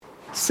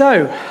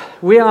So,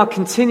 we are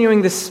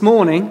continuing this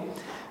morning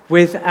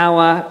with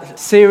our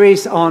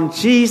series on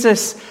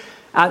Jesus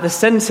at the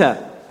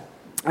centre.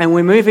 And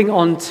we're moving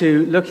on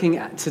to looking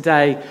at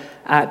today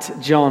at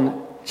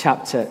John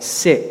chapter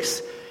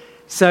 6.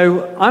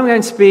 So, I'm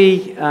going to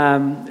be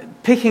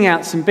picking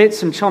out some bits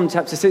from John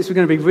chapter 6. We're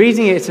going to be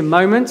reading it in a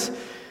moment.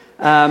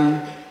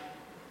 But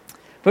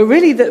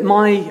really, that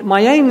my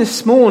aim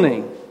this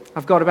morning,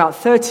 I've got about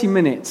 30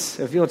 minutes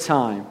of your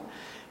time.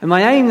 And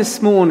my aim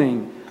this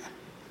morning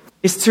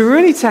is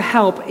to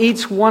help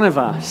each one of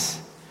us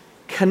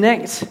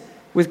connect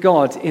with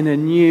God in a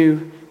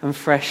new and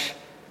fresh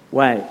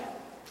way.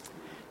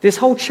 This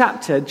whole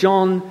chapter,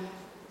 John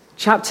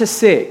chapter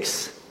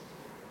 6,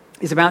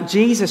 is about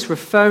Jesus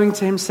referring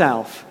to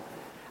himself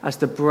as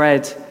the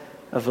bread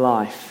of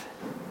life.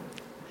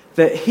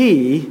 That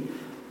he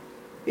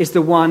is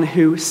the one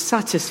who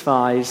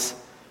satisfies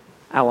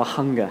our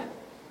hunger.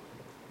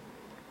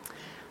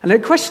 And the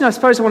question I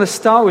suppose I want to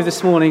start with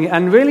this morning,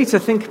 and really to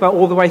think about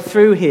all the way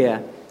through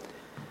here,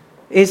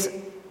 is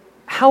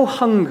how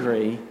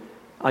hungry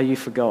are you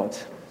for God?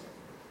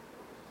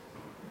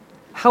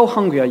 How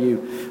hungry are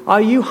you? Are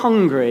you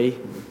hungry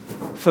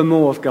for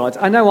more of God?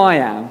 I know I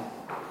am.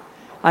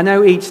 I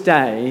know each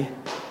day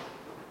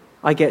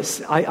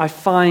I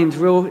find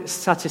real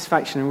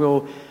satisfaction and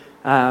real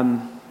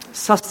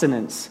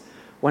sustenance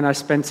when I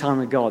spend time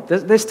with God.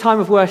 This time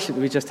of worship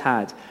that we just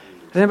had,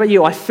 I don't know about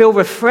you, I feel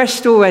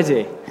refreshed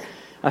already.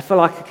 I feel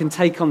like I can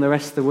take on the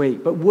rest of the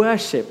week. But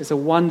worship is a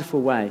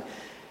wonderful way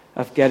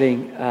of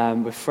getting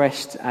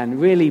refreshed and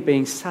really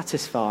being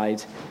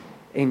satisfied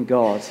in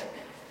God.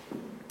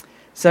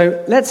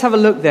 So let's have a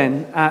look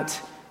then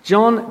at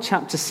John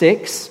chapter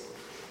 6.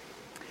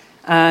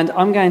 And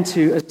I'm going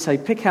to, as I say,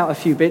 pick out a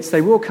few bits.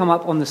 They will come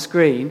up on the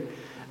screen.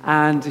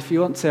 And if you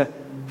want to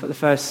put the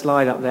first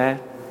slide up there,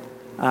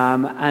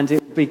 and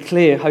it will be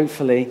clear,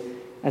 hopefully,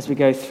 as we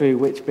go through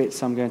which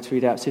bits I'm going to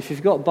read out. So if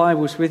you've got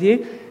Bibles with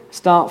you,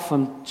 start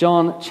from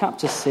John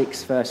chapter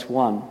 6, verse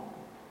 1.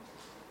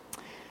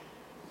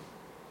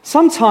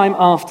 Sometime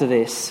after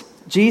this,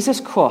 Jesus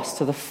crossed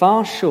to the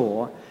far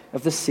shore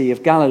of the Sea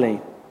of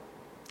Galilee.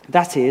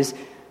 That is,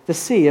 the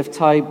Sea of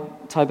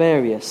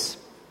Tiberias.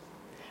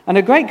 And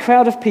a great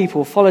crowd of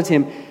people followed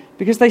him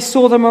because they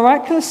saw the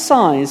miraculous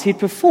signs he'd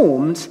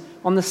performed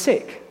on the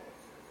sick.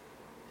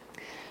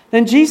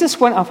 Then Jesus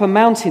went up a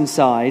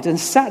mountainside and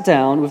sat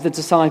down with the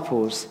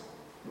disciples.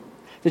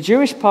 The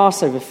Jewish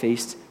Passover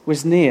feast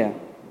was near.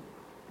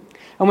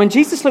 And when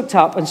Jesus looked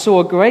up and saw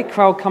a great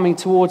crowd coming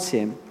towards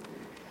him,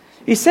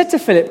 he said to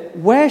Philip,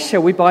 "Where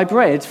shall we buy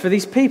bread for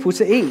these people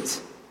to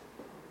eat?"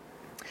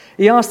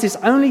 He asked this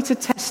only to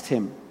test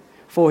him,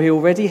 for he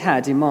already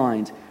had in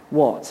mind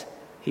what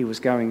he was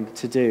going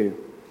to do.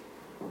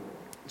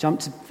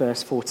 Jump to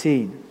verse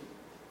 14.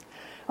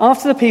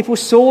 After the people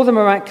saw the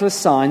miraculous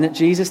sign that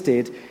Jesus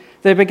did,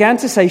 they began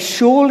to say,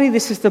 "Surely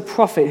this is the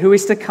prophet who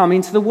is to come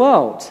into the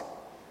world."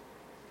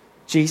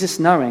 Jesus,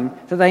 knowing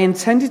that they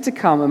intended to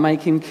come and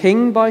make him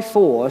king by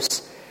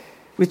force,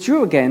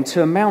 withdrew again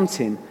to a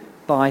mountain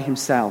by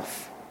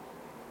himself.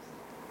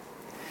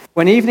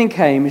 When evening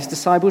came, his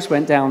disciples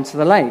went down to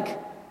the lake,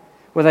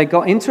 where they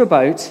got into a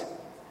boat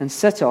and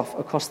set off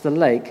across the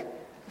lake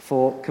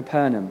for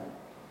Capernaum.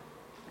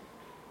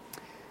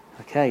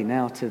 Okay,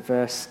 now to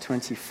verse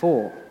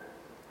 24.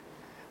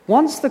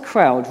 Once the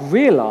crowd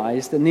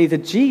realized that neither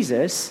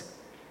Jesus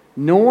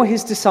nor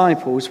his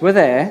disciples were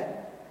there,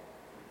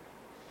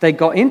 they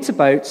got into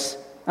boats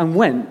and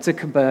went to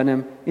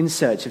Capernaum in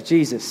search of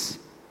Jesus.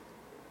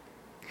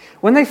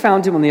 When they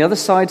found him on the other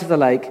side of the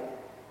lake,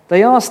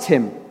 they asked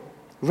him,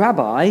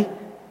 "Rabbi,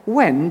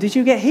 when did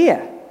you get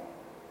here?"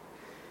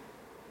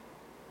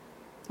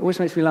 It always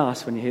makes me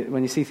laugh when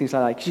you see things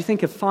like that, because you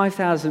think of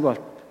 5,000, well,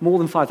 more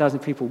than 5,000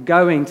 people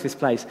going to this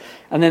place,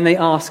 and then they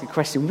ask a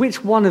question.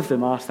 Which one of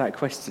them asked that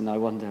question, I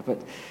wonder,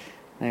 but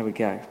there we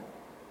go.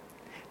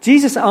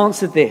 Jesus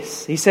answered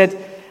this. He said,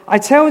 "I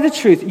tell you the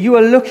truth, you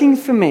are looking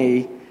for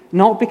me,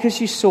 not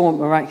because you saw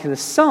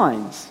miraculous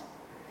signs,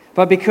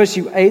 but because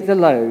you ate the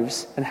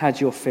loaves and had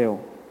your fill.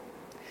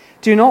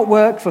 Do not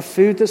work for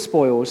food that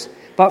spoils,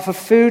 but for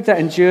food that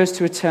endures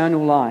to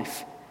eternal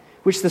life,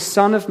 which the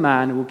Son of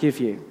Man will give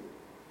you.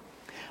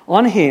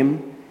 On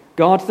him,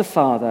 God the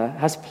Father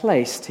has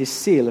placed his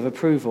seal of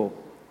approval."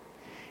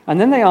 And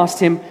then they asked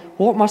him,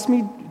 "What must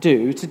we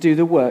do to do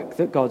the work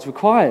that God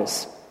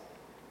requires?"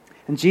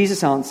 And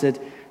Jesus answered,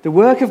 "The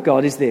work of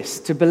God is this,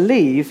 to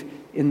believe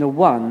in the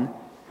one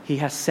he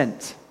has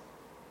sent."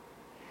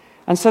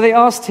 And so they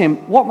asked him,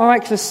 "What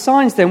miraculous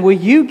signs then will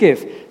you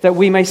give that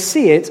we may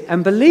see it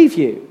and believe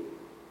you?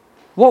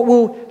 What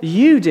will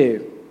you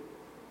do?"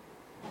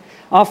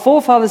 "Our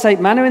forefathers ate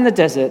manna in the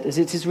desert, as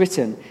it is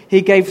written,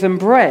 he gave them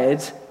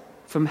bread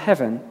from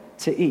heaven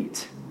to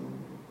eat."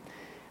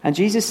 And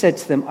Jesus said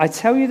to them, "I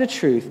tell you the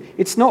truth,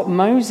 it's not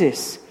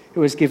Moses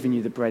who has given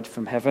you the bread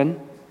from heaven,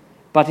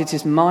 but it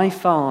is my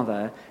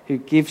Father who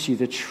gives you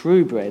the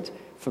true bread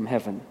from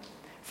heaven.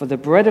 For the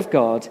bread of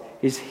God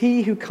is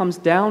he who comes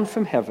down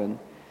from heaven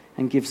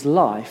and gives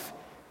life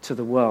to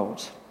the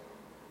world."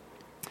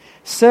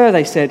 "Sir,"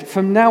 they said,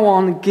 "from now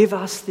on, give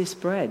us this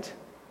bread."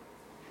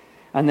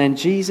 And then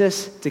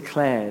Jesus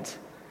declared,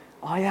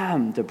 "I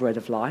am the bread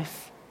of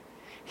life.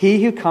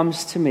 He who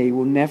comes to me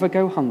will never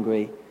go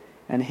hungry,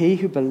 and he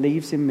who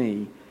believes in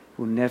me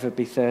will never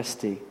be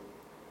thirsty.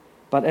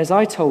 But as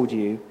I told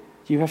you,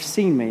 you have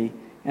seen me,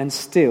 and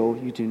still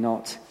you do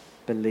not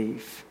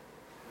believe."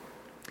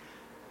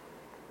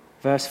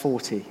 Verse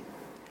 40.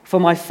 "For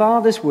my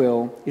Father's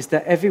will is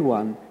that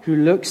everyone who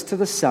looks to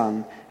the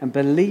Son and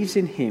believes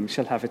in him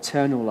shall have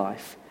eternal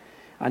life,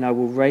 and I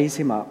will raise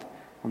him up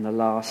at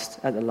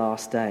the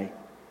last day."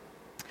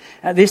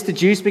 At this, the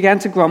Jews began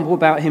to grumble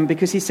about him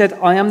because he said,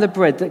 "I am the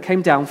bread that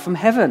came down from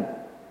heaven."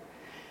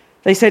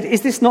 They said,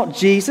 "Is this not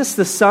Jesus,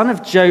 the son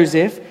of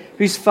Joseph,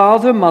 whose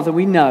father and mother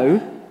we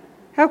know?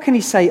 How can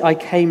he say, 'I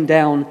came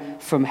down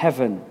from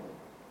heaven'?"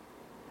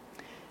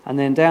 And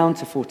then down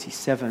to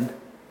 47.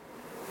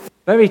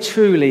 "Very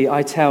truly,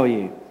 I tell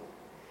you,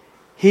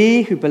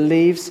 he who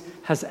believes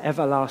has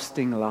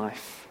everlasting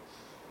life.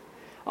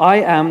 I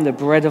am the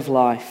bread of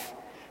life.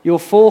 Your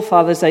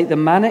forefathers ate the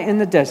manna in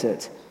the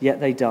desert,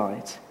 yet they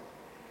died.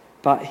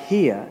 But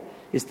here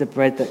is the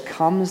bread that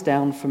comes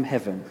down from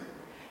heaven,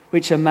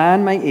 which a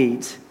man may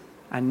eat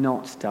and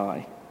not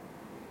die.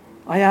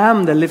 I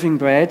am the living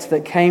bread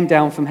that came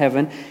down from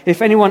heaven.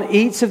 If anyone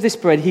eats of this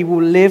bread, he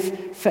will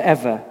live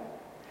forever.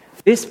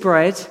 This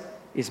bread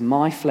is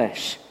my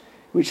flesh,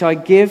 which I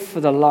give for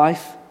the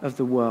life of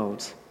the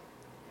world."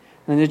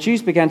 And the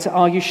Jews began to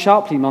argue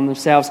sharply among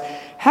themselves,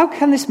 "How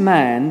can this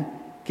man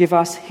give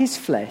us his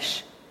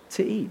flesh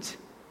to eat?"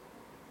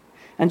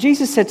 And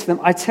Jesus said to them,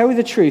 "I tell you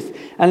the truth,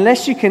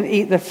 unless you can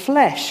eat the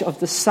flesh of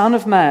the Son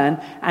of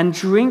Man and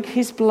drink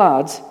his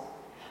blood,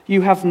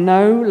 you have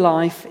no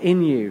life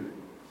in you.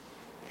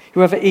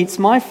 Whoever eats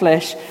my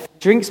flesh,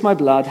 drinks my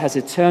blood, has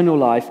eternal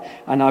life,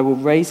 and I will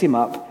raise him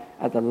up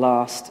at the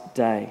last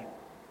day."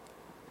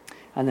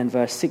 And then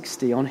verse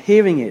 60, on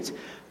hearing it,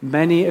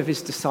 many of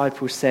his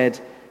disciples said,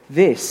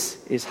 "This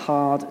is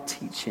hard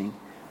teaching.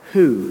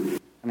 Who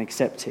can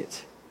accept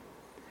it?"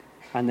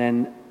 And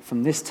then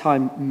from this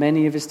time,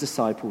 many of his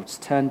disciples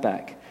turned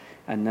back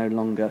and no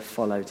longer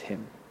followed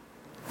him.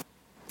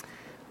 I'm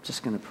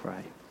just going to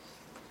pray.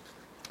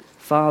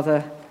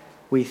 Father,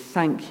 we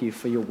thank you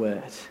for your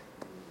word.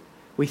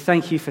 We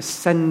thank you for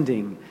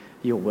sending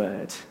your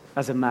word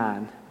as a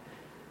man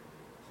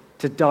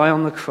to die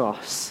on the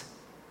cross,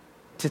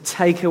 to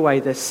take away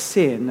the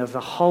sin of the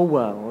whole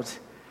world,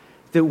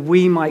 that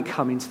we might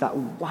come into that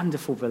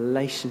wonderful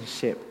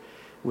relationship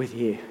with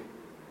you,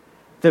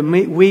 that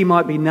we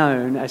might be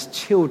known as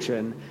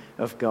children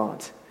of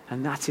God,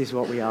 and that is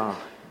what we are.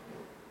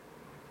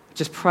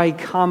 Just pray,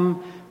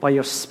 come by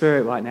your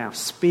Spirit right now.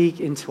 Speak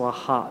into our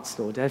hearts,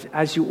 Lord,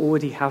 as you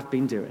already have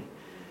been doing,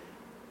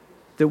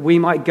 that we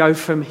might go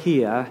from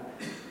here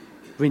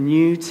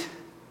renewed,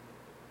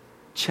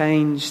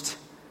 changed,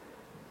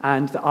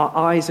 and that our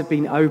eyes have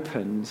been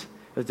opened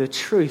of the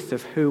truth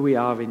of who we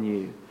are in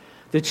you,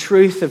 the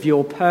truth of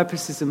your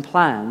purposes and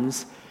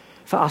plans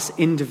for us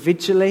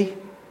individually,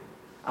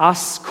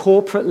 us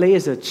corporately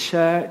as a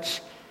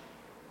church,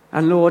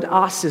 and Lord,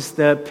 us as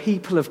the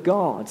people of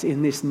God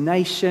in this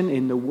nation,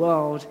 in the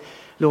world.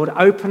 Lord,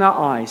 open our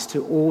eyes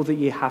to all that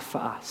you have for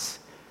us,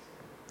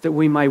 that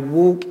we may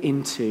walk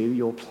into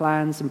your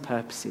plans and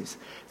purposes,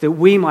 that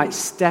we might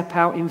step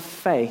out in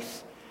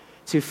faith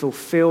to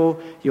fulfill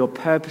your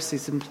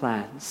purposes and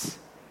plans.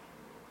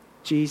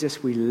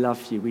 Jesus, we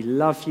love you. We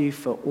love you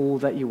for all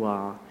that you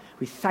are.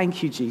 We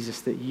thank you,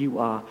 Jesus, that you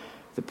are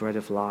the bread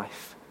of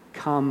life.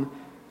 Come,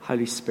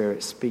 Holy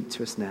Spirit, speak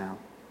to us now.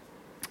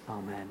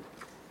 Amen.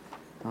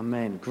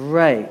 Amen.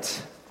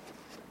 Great.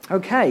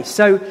 Okay,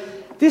 so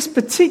this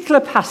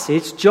particular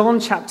passage, John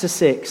chapter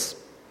 6,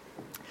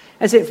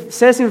 as it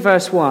says in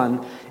verse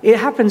 1, it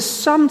happens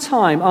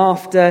sometime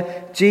after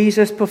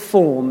Jesus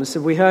performs.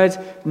 We heard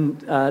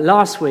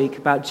last week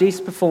about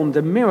Jesus performed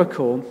the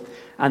miracle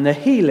and the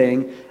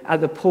healing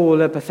at the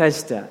pool of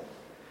Bethesda,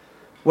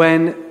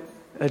 when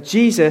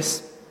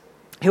Jesus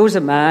heals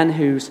a man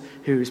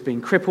who's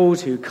been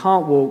crippled, who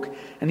can't walk,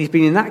 and he's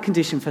been in that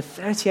condition for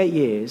 38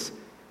 years,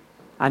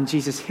 and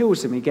Jesus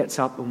heals him, he gets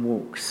up and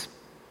walks.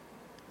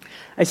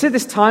 It's at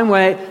this time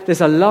where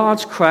there's a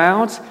large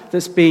crowd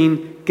that's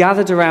been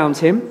gathered around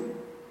him,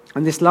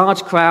 and this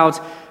large crowd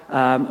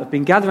have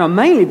been gathered around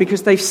mainly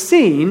because they've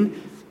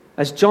seen,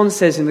 as John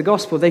says in the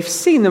Gospel, they've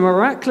seen the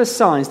miraculous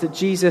signs that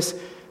Jesus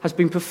has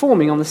been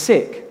performing on the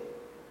sick.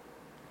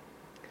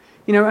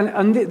 You know,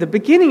 and the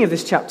beginning of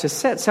this chapter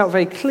sets out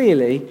very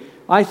clearly,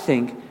 I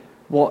think,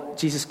 what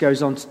Jesus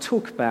goes on to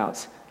talk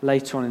about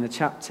later on in the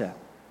chapter.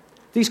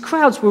 These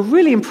crowds were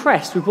really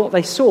impressed with what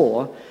they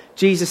saw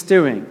Jesus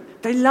doing.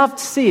 They loved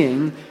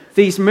seeing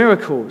these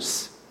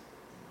miracles.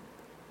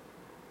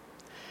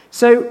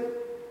 So,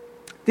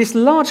 this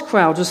large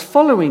crowd was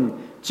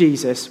following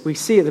Jesus, we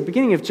see at the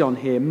beginning of John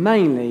here,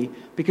 mainly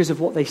because of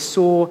what they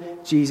saw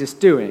Jesus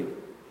doing.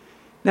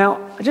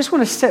 Now, I just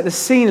want to set the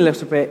scene a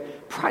little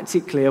bit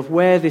practically of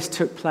where this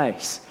took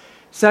place.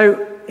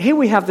 So, here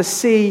we have the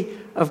Sea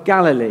of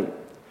Galilee.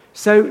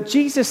 So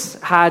Jesus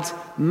had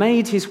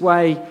made his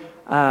way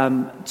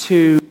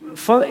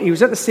he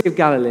was at the Sea of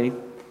Galilee,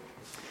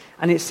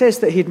 and it says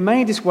that he'd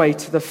made his way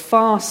to the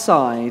far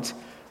side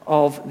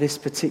of this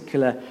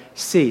particular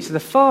sea. So the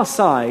far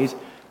side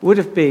would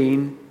have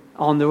been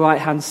on the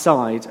right-hand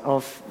side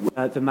of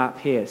the map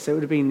here. So it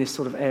would have been this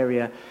sort of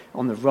area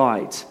on the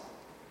right.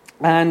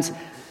 And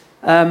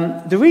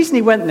the reason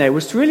he went there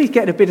was to really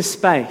get a bit of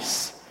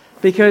space,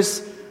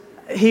 because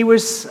he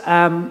was,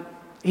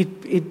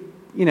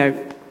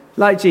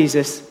 like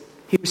Jesus,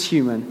 he was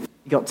human.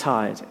 He got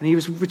tired, and he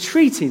was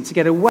retreating to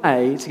get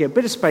away, to get a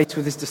bit of space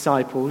with his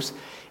disciples.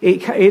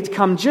 It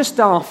come just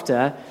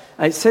after,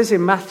 it says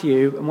in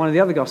Matthew and one of the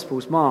other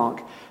Gospels,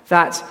 Mark,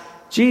 that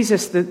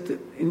Jesus,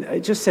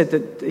 it just said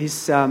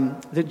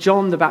that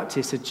John the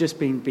Baptist had just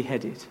been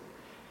beheaded.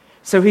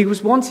 So he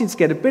was wanting to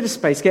get a bit of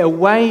space, get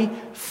away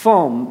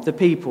from the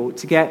people,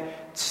 to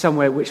get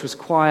somewhere which was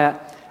quiet.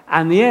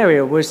 And the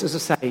area was, as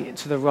I say,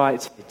 to the right,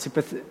 to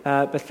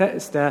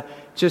Bethesda,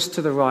 just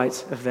to the right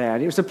of there.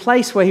 And it was a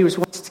place where he was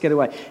wanting to get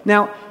away.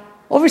 Now,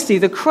 obviously,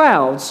 the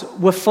crowds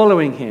were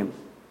following him.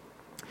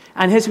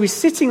 And as he was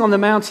sitting on the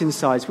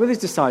mountainsides with his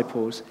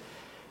disciples,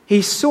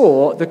 he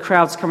saw the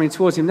crowds coming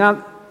towards him.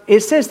 Now, it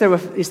says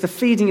it's the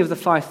feeding of the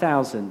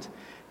 5,000.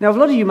 Now, a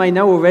lot of you may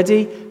know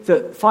already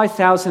that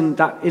 5,000,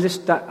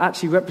 that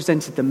actually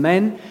represented the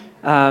men.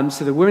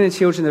 So the women and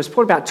children, there was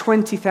probably about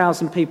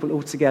 20,000 people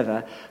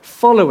altogether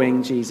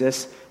following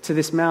Jesus to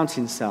this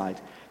mountainside.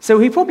 So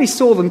he probably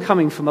saw them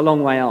coming from a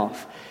long way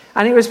off.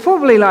 And it was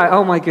probably like,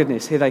 oh my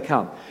goodness, here they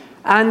come.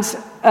 And,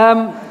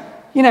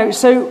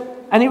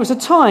 and it was a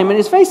time, and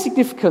it's very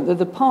significant that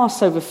the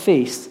Passover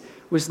feast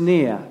was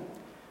near.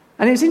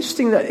 And it was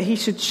interesting that he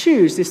should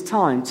choose this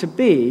time to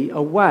be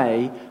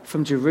away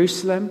from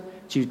Jerusalem,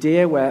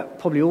 Judea, where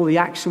probably all the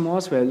action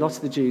was, where a lot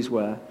of the Jews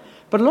were.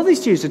 But a lot of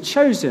these Jews had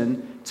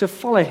chosen to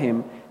follow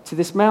him to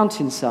this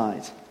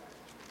mountainside.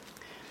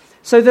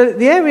 So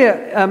the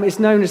area is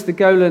known as the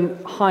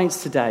Golan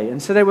Heights today.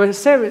 And so there were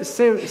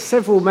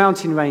several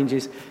mountain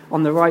ranges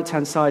on the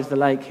right-hand side of the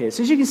lake here.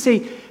 So as you can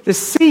see, the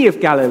Sea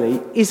of Galilee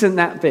isn't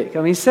that big.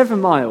 I mean,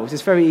 7 miles.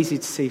 It's very easy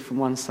to see from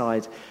one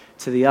side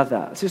to the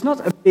other. So it's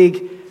not a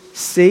big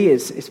sea.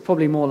 It's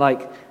probably more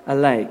like a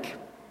lake.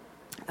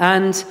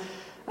 And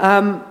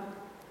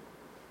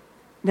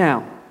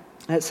now,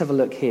 let's have a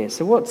look here.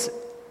 So what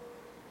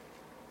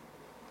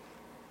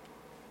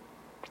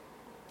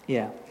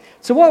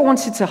I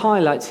wanted to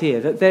highlight here,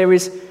 that there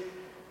is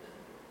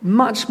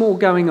much more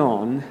going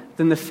on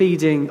than the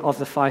feeding of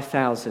the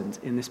 5,000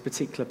 in this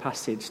particular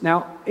passage.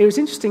 Now, it was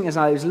interesting as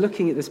I was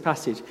looking at this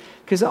passage,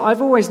 because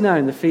I've always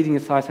known the feeding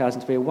of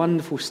 5,000 to be a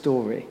wonderful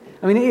story.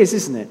 I mean, it is,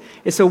 isn't it?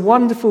 It's a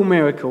wonderful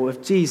miracle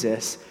of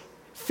Jesus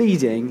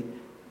feeding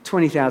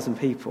 20,000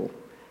 people.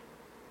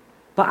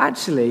 But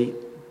actually,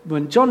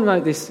 when John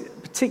wrote this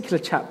particular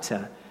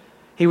chapter,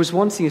 he was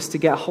wanting us to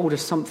get a hold of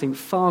something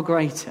far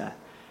greater,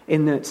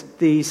 in that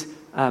these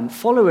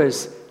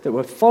followers that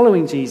were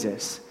following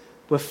Jesus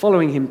were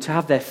following him to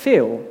have their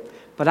fill,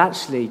 but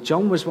actually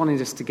John was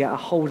wanting us to get a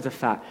hold of the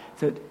fact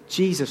that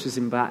Jesus was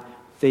in fact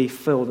the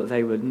fill that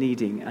they were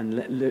needing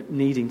and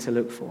needing to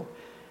look for.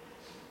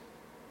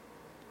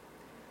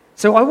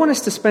 So I want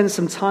us to spend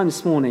some time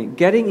this morning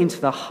getting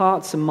into the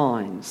hearts and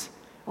minds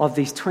of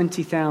these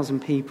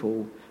 20,000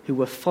 people who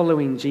were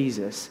following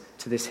Jesus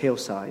to this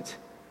hillside.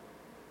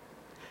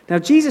 Now,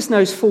 Jesus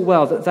knows full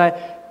well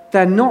that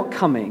they're not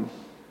coming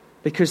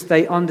because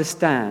they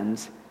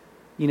understand,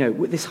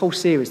 with this whole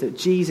series, that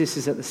Jesus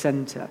is at the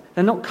center.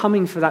 They're not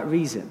coming for that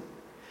reason.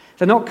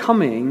 They're not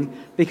coming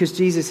because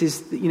Jesus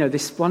is,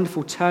 this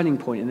wonderful turning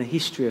point in the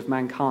history of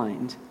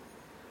mankind.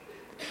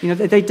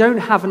 They don't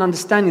have an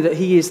understanding that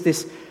he is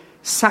this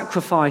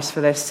sacrifice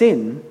for their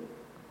sin.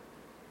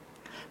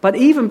 But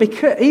even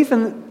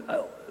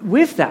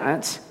with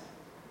that,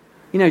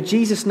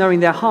 Jesus knowing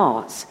their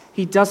hearts,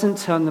 he doesn't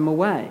turn them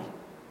away.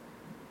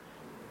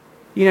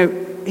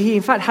 He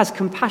in fact has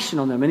compassion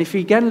on them. And if you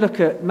again look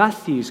at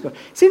Matthew's,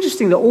 it's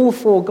interesting that all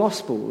 4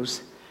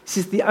 Gospels, this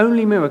is the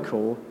only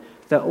miracle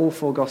that all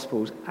 4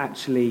 Gospels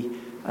actually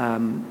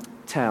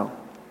tell.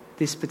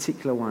 This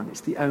particular one,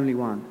 it's the only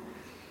one.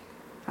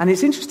 And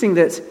it's interesting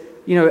that,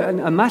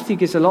 and Matthew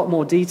gives a lot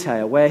more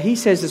detail, where he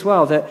says as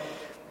well that,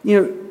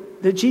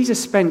 that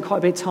Jesus spent quite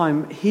a bit of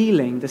time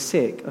healing the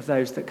sick of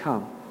those that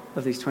come,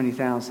 of these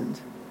 20,000.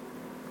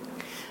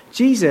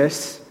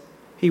 Jesus,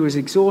 he was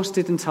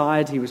exhausted and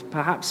tired. He was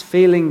perhaps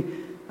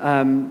feeling,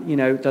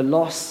 the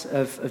loss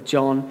of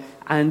John,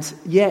 and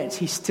yet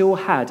he still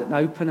had an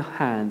open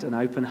hand, an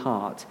open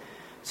heart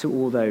to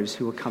all those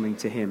who were coming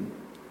to him.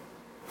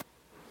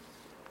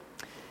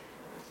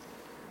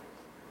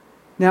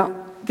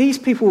 Now, these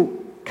people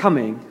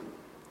coming,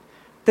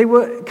 they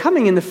were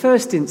coming in the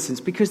first instance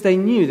because they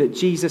knew that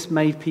Jesus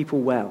made people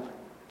well.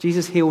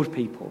 Jesus healed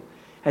people,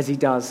 as he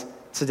does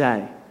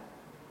today.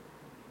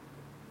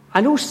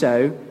 And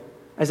also,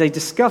 as they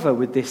discover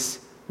with this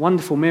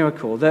wonderful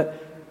miracle, that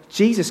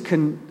Jesus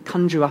can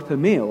conjure up a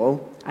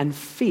meal and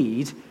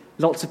feed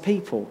lots of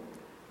people.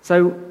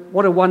 So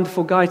what a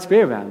wonderful guy to be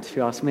around, if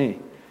you ask me.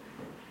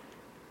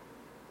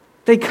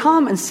 They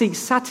come and seek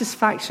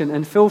satisfaction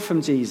and fill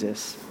from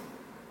Jesus,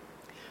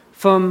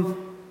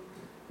 from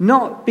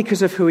not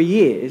because of who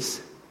he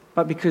is,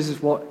 but because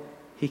of what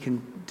he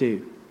can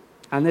do.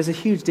 And there's a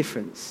huge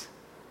difference.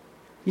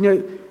 You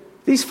know,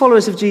 these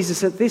followers of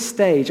Jesus at this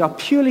stage are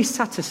purely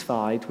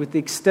satisfied with the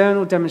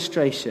external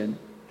demonstration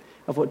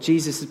of what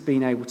Jesus has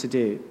been able to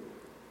do.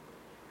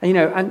 And, you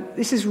know, and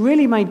this is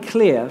really made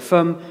clear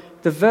from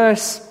the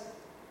verse,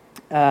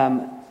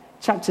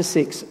 chapter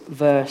 6,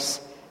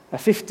 verse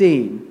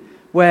 15,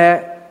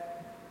 where,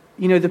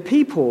 you know, the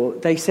people,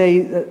 they say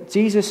that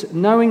Jesus,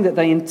 knowing that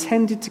they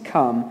intended to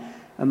come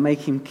and make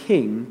him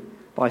king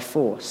by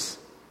force.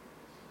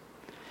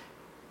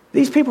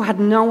 These people had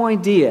no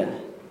idea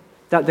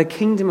that the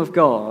kingdom of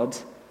God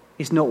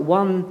is not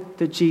one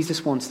that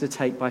Jesus wanted to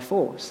take by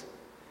force.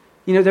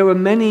 You know, there were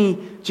many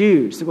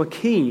Jews that were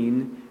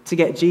keen to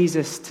get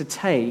Jesus to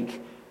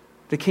take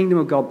the kingdom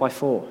of God by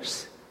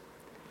force.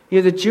 You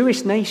know, the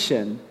Jewish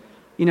nation,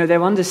 you know,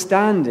 their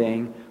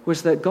understanding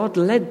was that God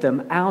led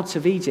them out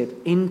of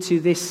Egypt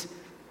into this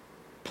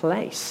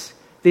place,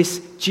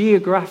 this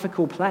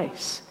geographical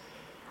place.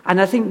 And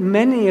I think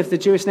many of the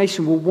Jewish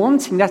nation were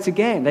wanting that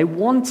again. They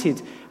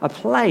wanted a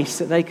place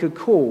that they could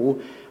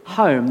call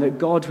home, that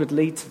God would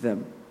lead to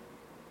them.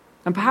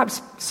 And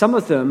perhaps some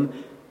of them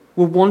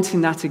were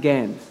wanting that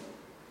again.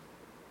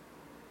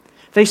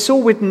 They saw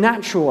with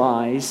natural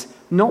eyes,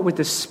 not with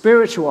the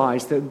spiritual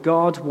eyes, that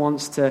God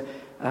wants to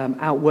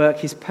outwork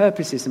his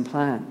purposes and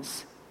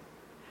plans.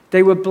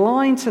 They were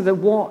blind to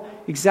what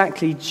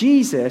exactly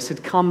Jesus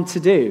had come to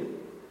do.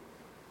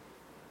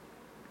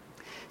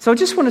 So I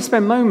just want to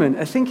spend a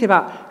moment thinking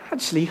about,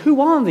 actually,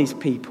 who are these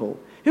people?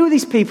 Who are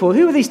these people?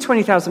 Who are these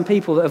 20,000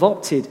 people that have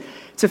opted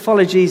to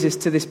follow Jesus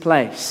to this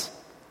place?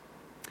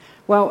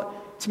 Well,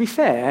 to be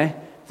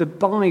fair, the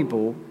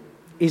Bible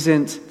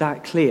isn't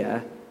that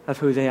clear of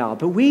who they are.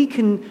 But we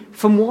can,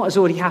 from what has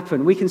already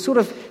happened, we can sort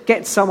of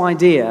get some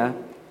idea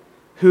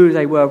who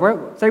they were.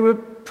 Well, they were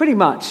pretty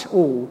much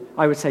all,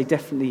 I would say,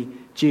 definitely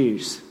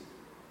Jews.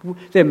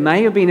 There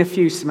may have been a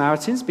few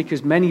Samaritans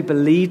because many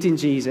believed in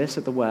Jesus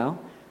at the well.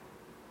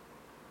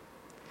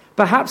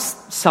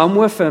 Perhaps some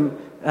were from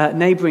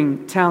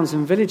neighbouring towns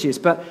and villages.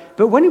 But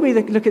when we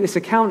look at this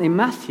account in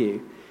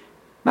Matthew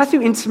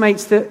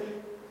intimates that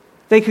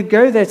they could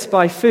go there to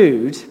buy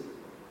food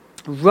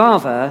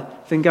rather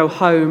than go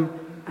home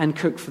and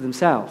cook for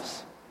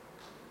themselves.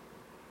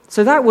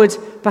 So that would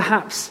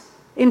perhaps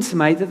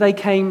intimate that they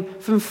came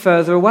from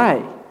further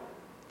away.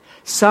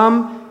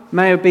 Some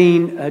may have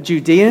been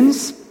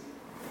Judeans,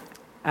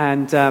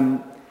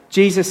 and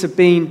Jesus had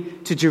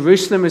been to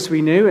Jerusalem, as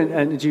we knew,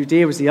 and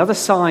Judea was the other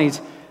side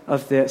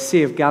of the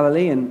Sea of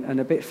Galilee and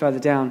a bit further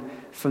down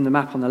from the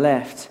map on the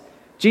left.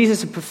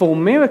 Jesus had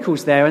performed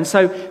miracles there, and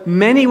so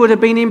many would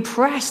have been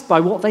impressed by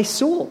what they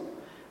saw.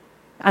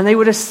 And they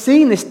would have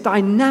seen this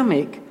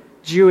dynamic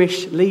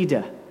Jewish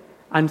leader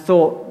and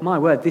thought, my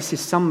word, this is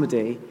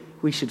somebody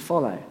we should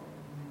follow.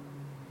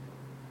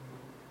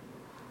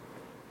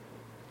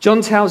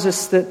 John tells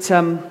us that,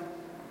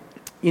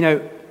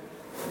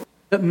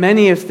 that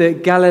many of the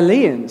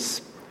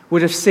Galileans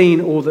would have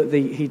seen all that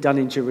he'd done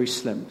in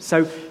Jerusalem.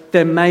 So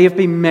there may have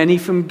been many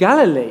from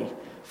Galilee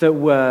that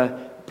were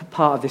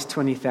part of this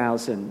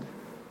 20,000.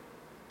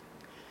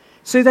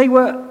 So they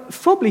were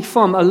probably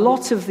from a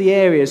lot of the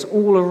areas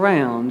all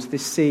around the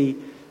Sea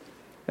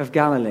of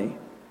Galilee.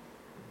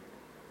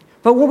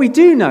 But what we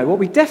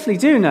definitely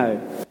do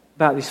know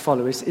about these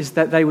followers is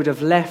that they would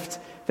have left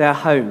their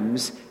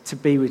homes to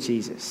be with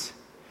Jesus.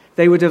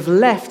 They would have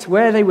left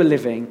where they were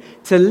living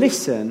to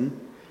listen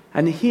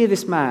and hear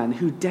this man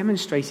who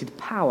demonstrated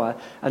power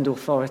and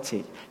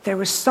authority. There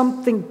was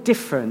something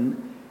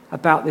different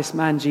about this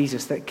man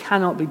Jesus that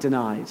cannot be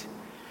denied.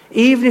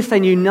 Even if they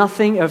knew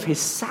nothing of his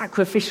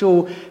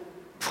sacrificial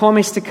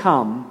promise to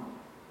come,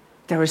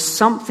 there was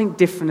something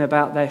different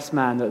about this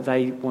man that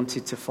they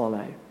wanted to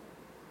follow,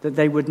 that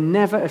they would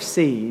never have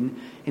seen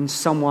in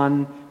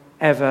someone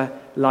ever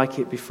like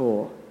it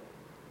before.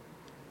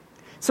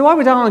 So I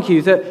would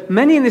argue that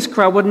many in this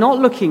crowd were not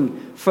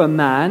looking for a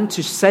man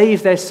to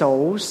save their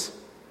souls.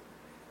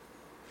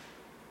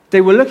 They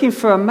were looking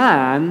for a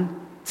man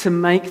to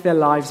make their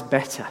lives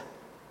better,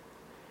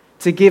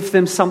 to give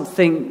them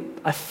something,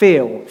 a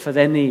feel for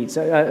their needs,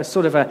 to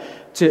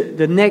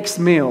the next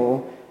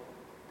meal,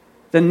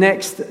 the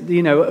next,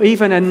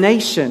 even a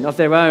nation of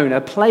their own, a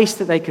place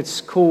that they could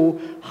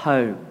call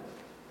home.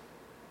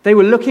 They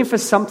were looking for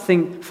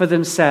something for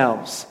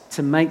themselves,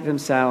 to make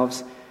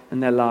themselves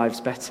and their lives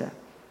better.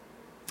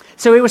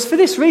 So it was for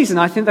this reason,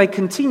 I think, they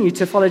continued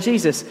to follow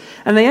Jesus.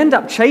 And they end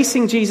up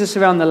chasing Jesus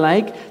around the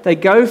lake. They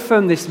go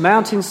from this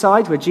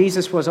mountainside where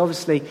Jesus was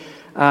obviously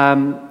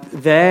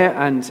there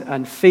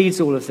and feeds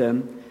all of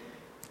them.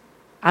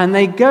 And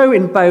they go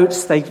in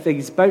boats.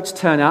 These boats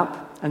turn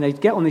up and they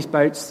get on these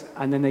boats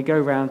and then they go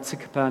around to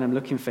Capernaum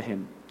looking for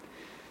him.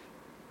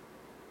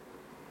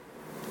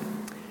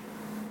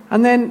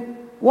 And then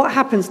what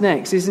happens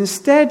next is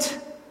instead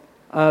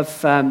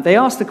of, they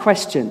ask the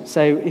question.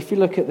 So if you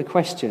look at the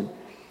question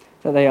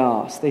that they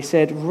asked, they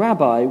said,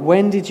 "Rabbi,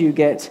 when did you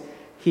get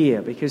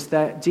here because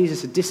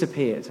Jesus had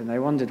disappeared and they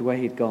wondered where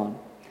he'd gone.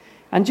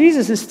 And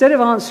Jesus, instead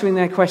of answering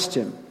their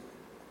question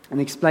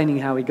and explaining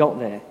how he got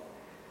there,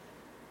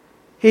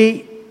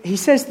 he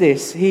says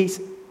this.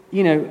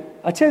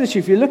 I tell you the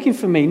truth, you're looking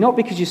for me not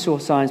because you saw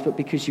signs, but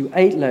because you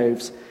ate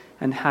loaves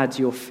and had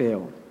your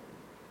fill.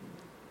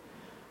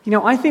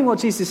 I think what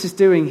Jesus is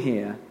doing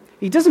here,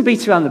 he doesn't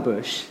beat around the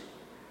bush.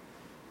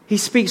 He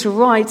speaks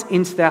right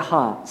into their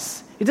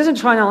hearts. He doesn't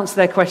try and answer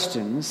their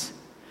questions.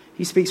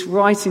 He speaks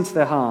right into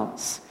their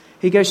hearts.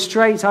 He goes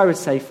straight, I would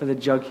say, for the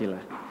jugular,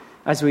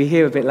 as we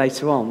hear a bit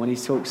later on when he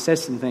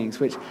says some things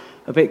which are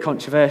a bit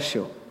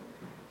controversial.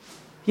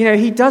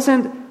 He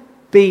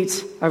doesn't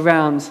beat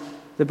around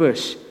the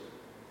bush.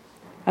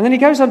 And then he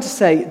goes on to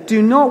say,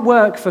 do not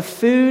work for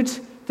food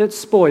that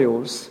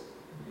spoils,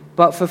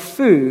 but for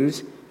food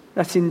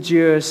that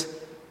endures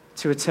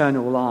to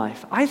eternal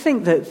life. I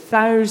think that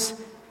those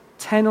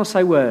 10 or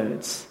so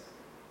words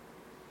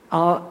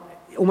are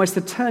almost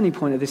the turning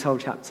point of this whole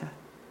chapter.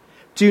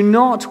 Do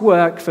not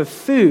work for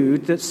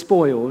food that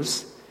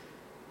spoils,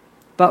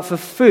 but for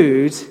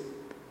food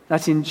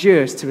that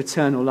endures to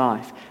eternal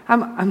life.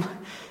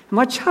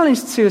 My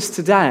challenge to us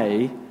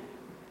today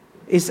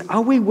is,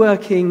 are we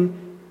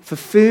working for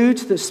food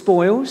that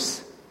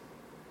spoils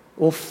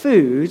or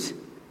food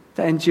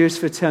that endures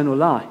for eternal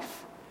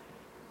life?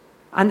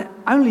 And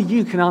only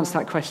you can answer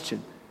that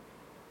question.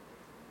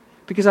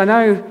 Because I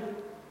know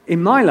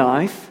in my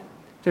life,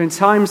 there are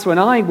times when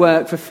I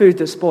work for food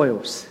that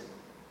spoils.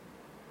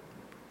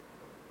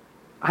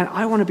 And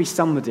I want to be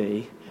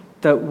somebody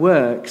that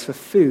works for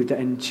food that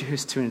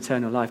endures to an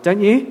eternal life.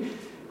 Don't you?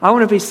 I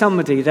want to be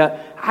somebody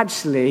that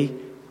actually,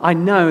 I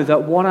know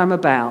that what I'm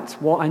about,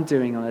 what I'm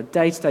doing on a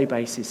day-to-day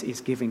basis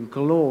is giving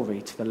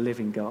glory to the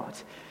living God.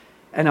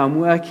 And I'm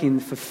working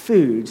for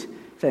food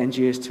that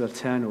endures to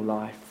eternal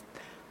life.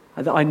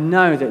 And that I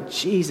know that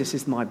Jesus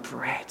is my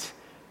bread.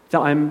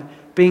 That I'm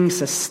being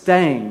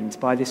sustained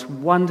by this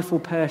wonderful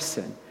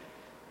person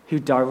who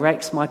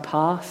directs my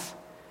path,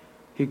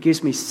 who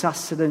gives me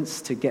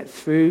sustenance to get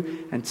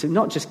through, and to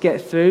not just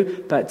get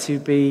through, but to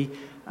be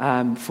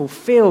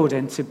fulfilled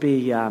and to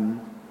be,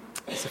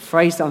 it's a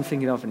phrase that I'm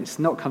thinking of and it's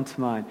not come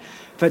to mind,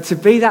 but to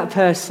be that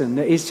person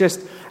that is just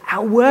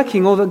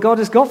outworking all that God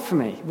has got for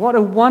me. What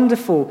a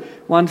wonderful,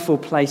 wonderful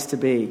place to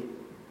be.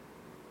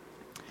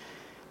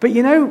 But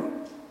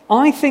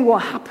I think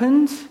what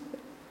happened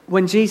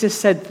when Jesus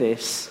said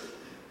this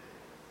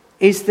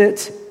is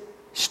that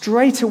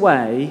straight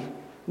away,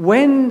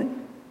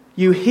 when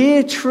you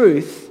hear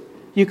truth,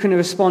 you can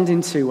respond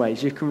in two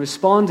ways. You can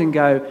respond and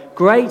go,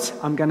 great,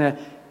 I'm going to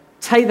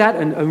take that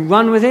and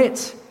run with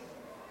it,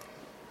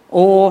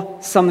 or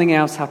something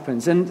else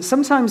happens. And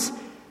sometimes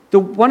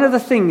one of the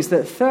things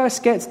that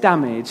first gets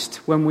damaged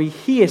when we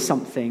hear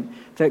something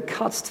that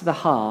cuts to the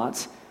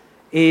heart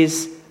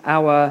is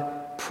our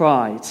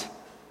pride.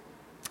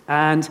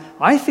 And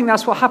I think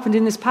that's what happened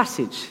in this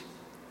passage.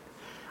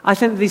 I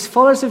think that these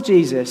followers of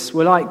Jesus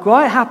were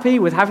quite happy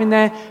with having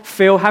their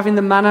fill, having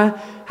the manna,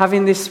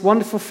 having this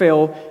wonderful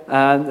fill,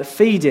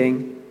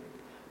 feeding.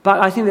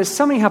 But I think that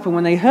something happened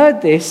when they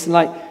heard this,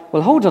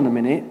 well, hold on a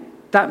minute,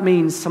 that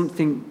means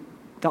something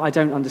that I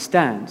don't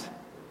understand.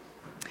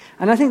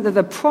 And I think that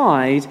the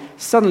pride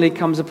suddenly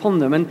comes upon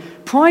them. And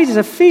pride is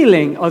a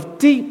feeling of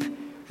deep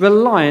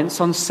reliance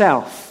on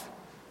self.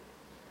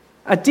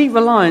 A deep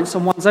reliance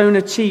on one's own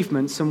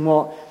achievements and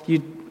what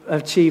you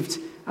achieved,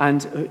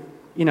 and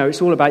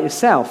it's all about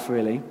yourself,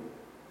 really.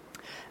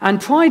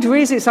 And pride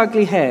rears its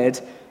ugly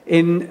head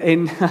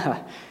in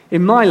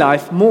my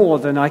life more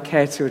than I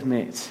care to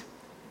admit.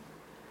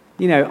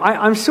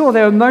 I'm sure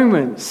there are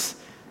moments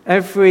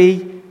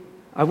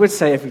I would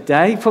say every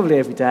day, probably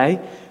every day,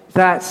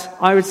 that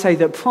I would say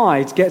that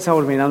pride gets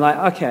hold of me and I'm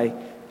like, okay,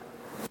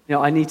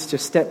 I need to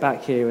just step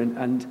back here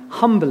and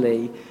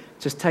humbly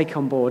just take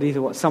on board either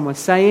what someone's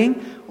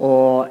saying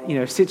or,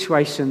 a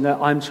situation that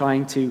I'm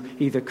trying to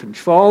either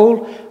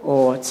control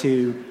or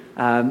to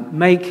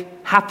make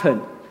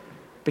happen.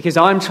 Because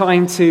I'm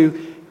trying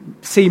to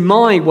see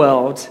my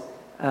world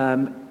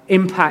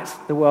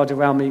impact the world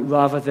around me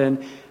rather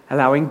than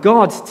allowing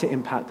God to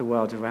impact the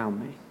world around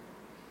me.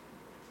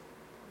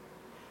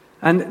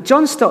 And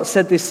John Stott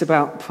said this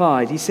about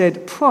pride. He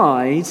said,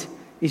 pride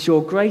is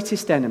your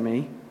greatest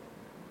enemy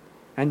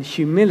and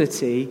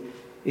humility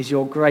is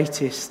your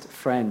greatest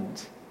friend.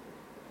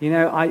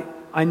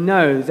 I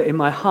know that in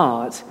my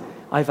heart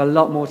I have a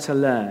lot more to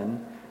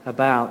learn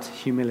about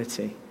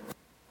humility.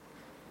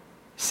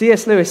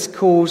 C.S. Lewis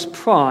calls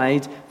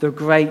pride the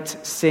great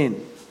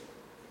sin.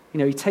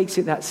 He takes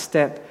it that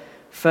step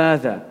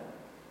further.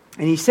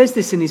 And he says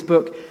this in his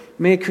book,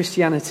 Mere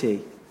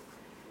Christianity.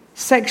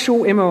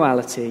 Sexual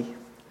immorality,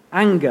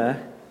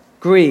 anger,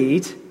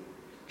 greed,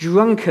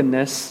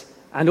 drunkenness,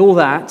 and all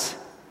that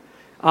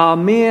are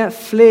mere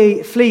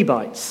flea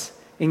bites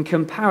in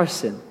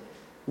comparison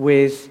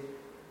with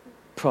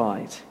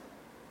pride.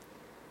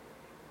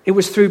 It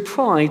was through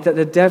pride that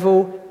the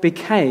devil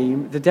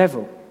became the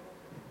devil.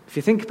 If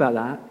you think about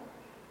that,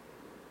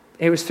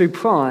 it was through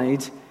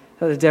pride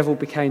that the devil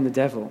became the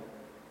devil.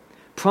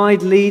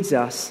 Pride leads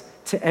us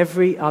to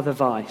every other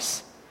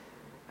vice,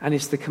 and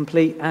it's the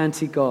complete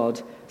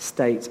anti-God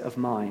state of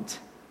mind.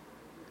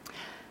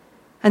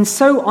 And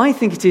so I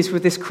think it is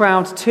with this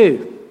crowd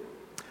too.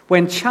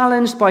 When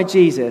challenged by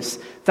Jesus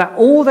that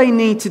all they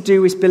need to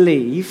do is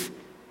believe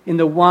in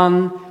the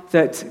one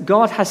that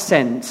God has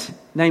sent,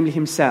 namely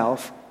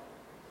himself,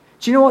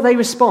 do you know what they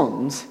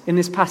respond in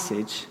this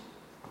passage?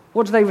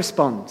 What do they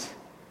respond?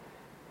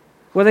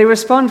 Well, they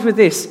respond with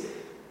this,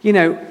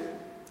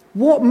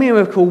 what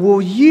miracle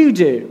will you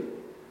do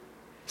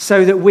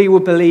so that we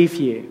will believe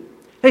you?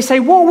 They say,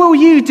 what will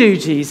you do,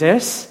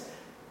 Jesus,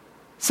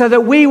 so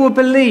that we will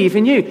believe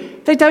in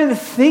you? They don't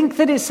think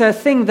that it's a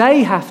thing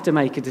they have to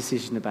make a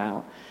decision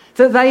about,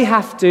 that they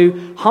have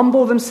to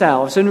humble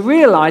themselves and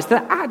realize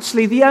that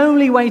actually the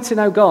only way to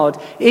know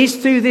God is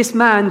through this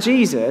man,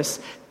 Jesus.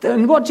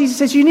 And what Jesus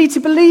says, you need to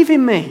believe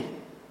in me.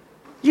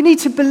 You need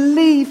to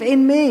believe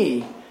in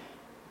me.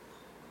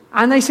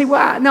 And they say,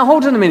 well, now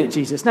hold on a minute,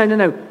 Jesus.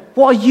 No.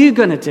 What are you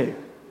going to do?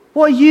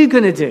 What are you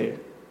going to do?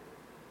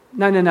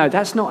 No.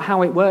 That's not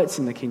how it works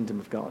in the kingdom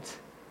of God.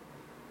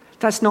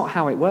 That's not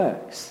how it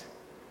works.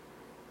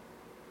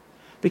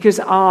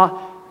 Because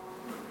our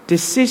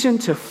decision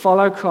to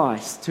follow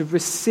Christ, to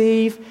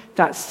receive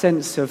that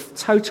sense of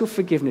total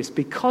forgiveness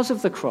because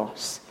of the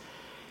cross,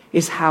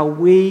 is how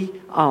we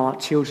are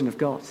children of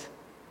God.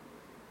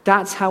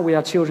 That's how we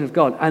are children of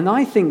God. And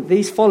I think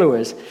these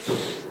followers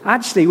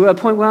actually were at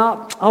a point,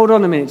 well, hold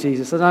on a minute,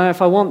 Jesus, I don't know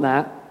if I want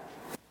that.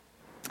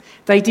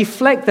 They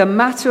deflect the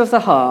matter of the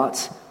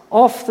heart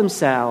off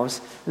themselves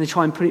and they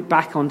try and put it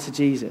back onto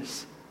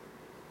Jesus.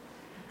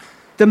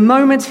 The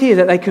moment here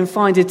that they can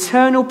find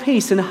eternal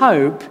peace and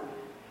hope,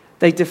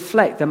 they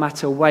deflect the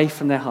matter away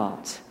from their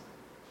heart.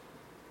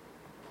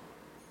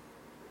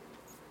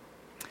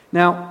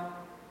 Now,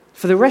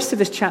 for the rest of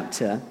this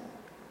chapter,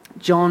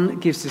 John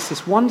gives us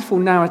this wonderful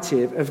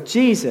narrative of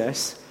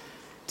Jesus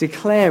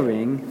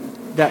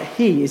declaring that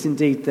he is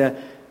indeed the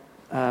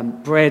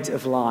bread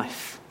of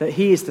life, that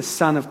he is the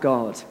Son of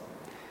God,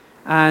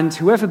 and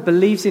whoever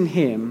believes in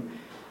him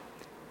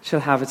shall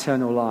have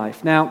eternal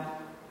life. Now,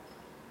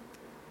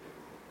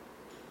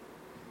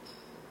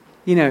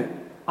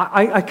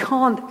 I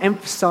can't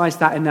emphasize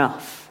that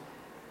enough,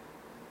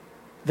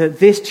 that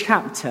this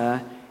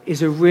chapter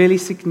is a really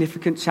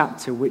significant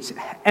chapter which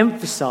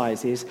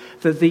emphasizes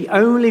that the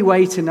only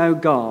way to know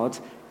God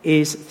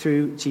is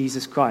through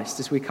Jesus Christ,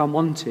 as we come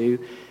on to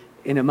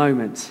in a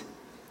moment.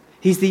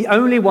 He's the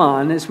only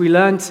one, as we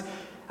learned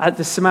at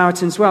the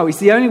Samaritan's well, he's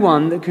the only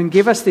one that can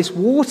give us this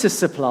water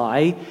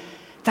supply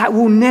that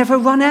will never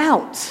run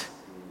out.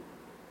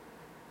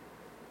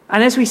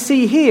 And as we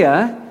see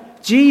here,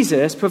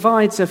 Jesus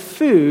provides a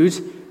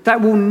food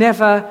that will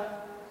never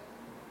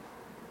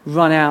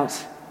run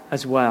out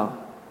as well.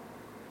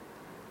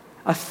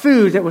 A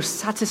food that will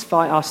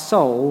satisfy our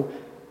soul,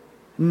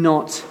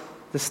 not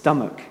the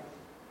stomach.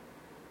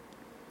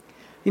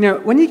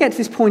 When you get to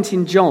this point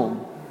in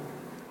John,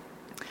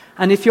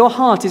 and if your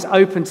heart is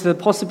open to the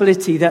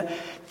possibility that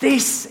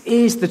this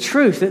is the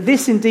truth, that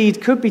this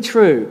indeed could be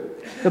true,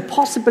 the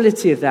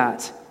possibility of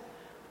that,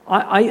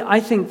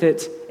 I think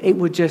that it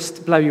would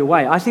just blow you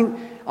away.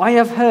 I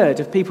have heard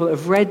of people that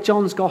have read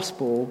John's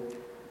Gospel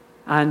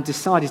and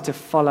decided to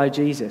follow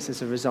Jesus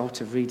as a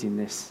result of reading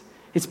this.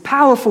 It's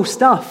powerful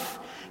stuff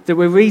that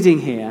we're reading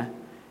here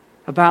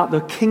about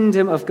the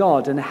kingdom of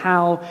God and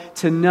how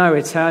to know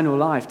eternal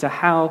life, to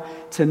how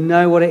to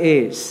know what it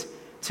is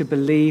to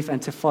believe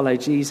and to follow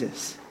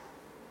Jesus.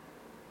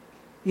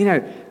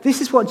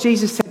 This is what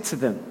Jesus said to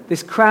them,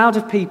 this crowd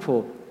of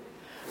people.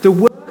 The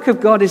work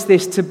of God is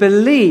this, to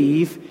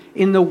believe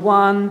in the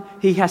one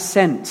he has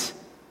sent.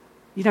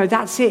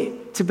 That's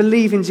it, to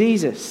believe in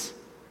Jesus.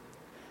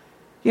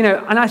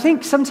 And I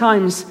think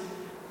sometimes,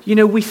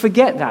 we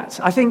forget that.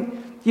 I think,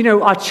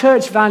 our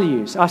church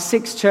values, our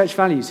 6 church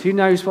values, who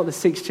knows what the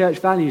 6 church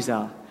values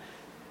are?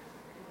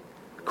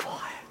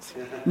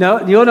 Quiet.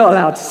 No, you're not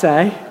allowed to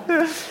say.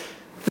 The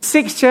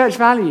 6 church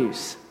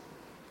values.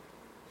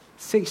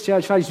 6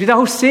 church values. We did a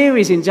whole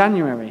series in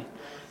January.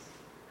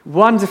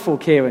 Wonderful,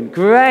 Kieran.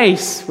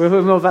 Grace. We'll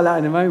hear more about that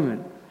in a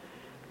moment.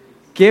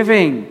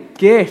 Giving,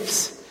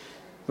 gifts.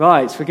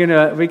 Right, we're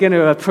going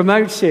to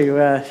promote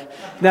you.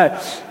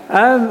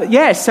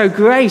 So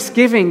grace,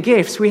 giving,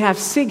 gifts. We have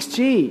 6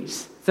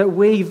 G's that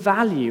we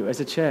value as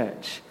a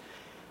church.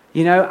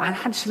 And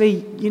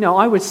actually,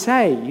 I would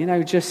say,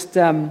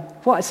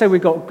 so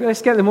we've got,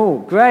 let's get them all.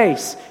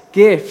 Grace,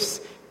 gifts,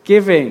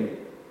 giving,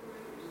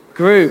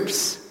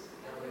 groups,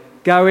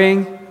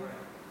 going,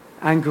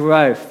 and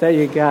growth. There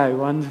you go,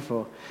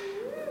 wonderful.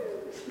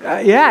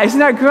 Isn't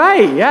that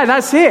great? Yeah,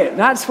 that's it.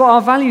 That's what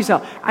our values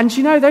are. And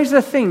those are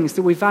the things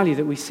that we value,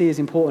 that we see as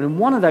important. And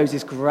one of those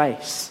is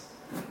grace.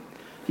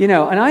 And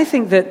I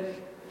think that,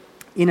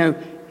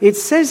 it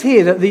says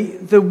here that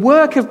the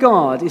work of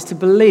God is to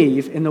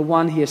believe in the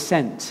one he has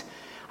sent.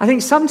 I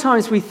think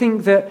sometimes we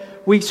think that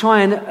we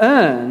try and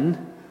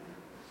earn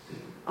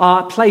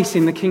our place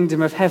in the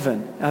kingdom of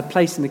heaven, our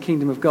place in the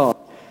kingdom of God.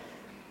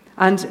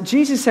 And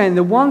Jesus is saying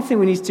the one thing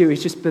we need to do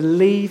is just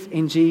believe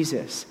in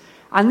Jesus.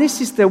 And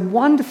this is the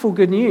wonderful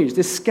good news,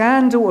 the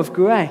scandal of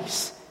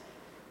grace,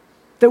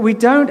 that we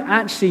don't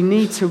actually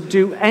need to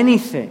do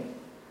anything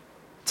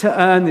to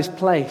earn this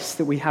place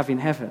that we have in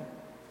heaven.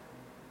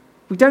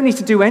 We don't need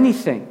to do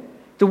anything.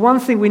 The one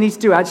thing we need to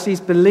do actually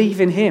is believe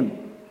in him.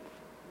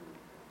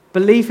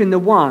 Believe in the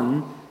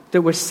one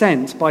that was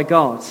sent by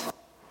God.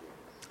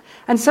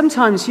 And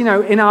sometimes,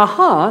 in our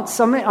hearts,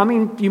 I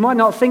mean, you might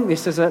not think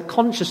this as a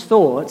conscious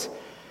thought,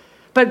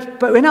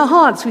 but in our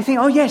hearts we think,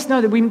 oh yes,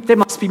 no, there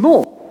must be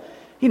more.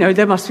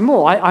 There must be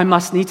more. I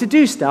must need to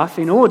do stuff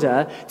in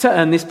order to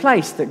earn this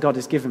place that God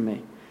has given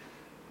me.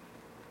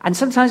 And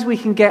sometimes we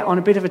can get on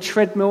a bit of a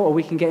treadmill, or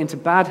we can get into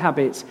bad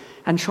habits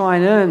and try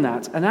and earn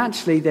that. And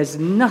actually, there's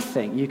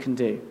nothing you can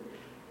do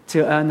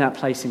to earn that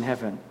place in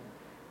heaven,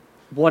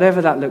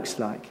 whatever that looks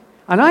like.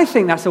 And I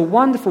think that's a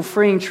wonderful,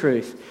 freeing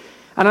truth.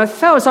 And I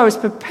felt as I was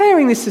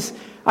preparing this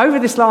over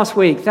this last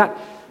week, that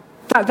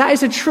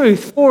is a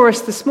truth for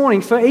us this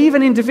morning, for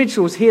even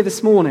individuals here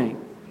this morning,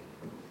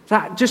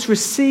 that just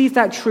receive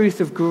that truth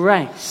of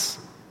grace,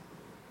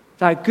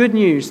 that good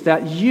news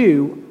that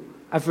you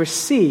have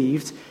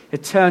received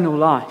eternal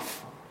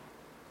life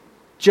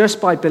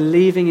just by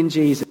believing in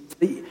Jesus.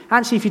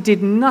 Actually, if you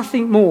did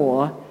nothing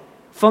more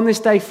from this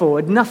day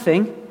forward,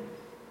 nothing,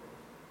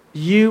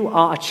 you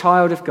are a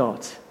child of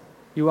God.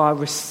 You are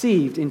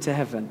received into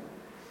heaven.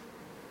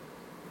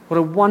 What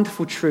a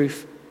wonderful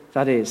truth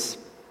that is.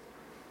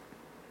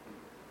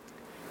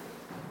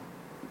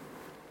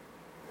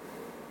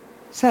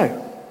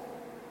 So,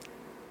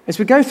 as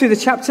we go through the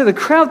chapter, the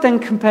crowd then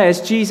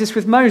compares Jesus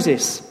with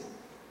Moses.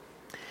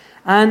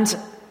 And,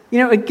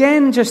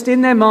 again, just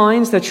in their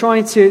minds, they're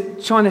trying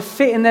to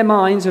fit in their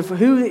minds of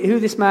who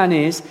this man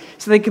is.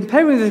 So they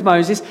compare him with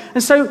Moses.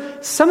 And so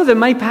some of them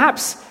may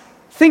perhaps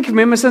think of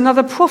him as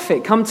another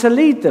prophet come to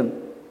lead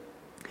them.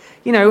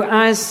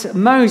 As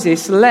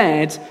Moses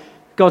led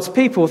God's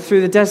people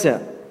through the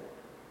desert.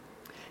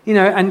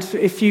 And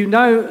if you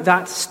know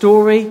that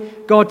story,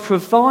 God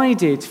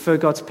provided for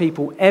God's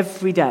people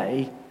every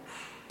day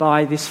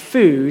by this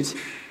food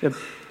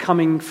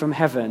coming from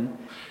heaven.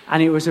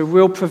 And it was a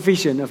real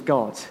provision of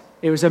God.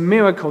 It was a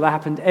miracle that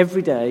happened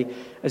every day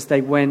as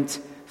they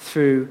went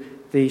through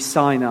the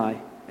Sinai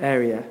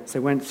area. So they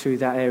went through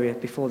that area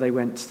before they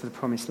went to the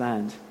promised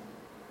land.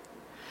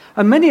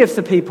 And many of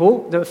the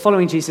people that were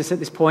following Jesus at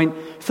this point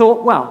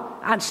thought, well,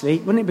 actually,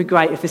 wouldn't it be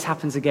great if this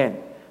happens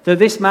again? That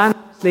this man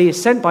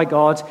is sent by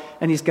God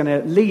and he's going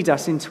to lead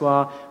us into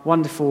our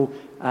wonderful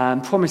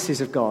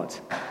promises of God.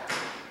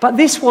 But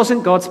this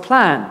wasn't God's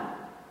plan.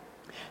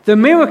 The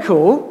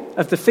miracle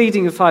of the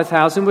feeding of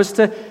 5,000 was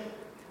to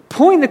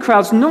point the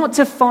crowds not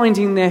to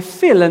finding their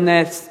fill and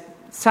their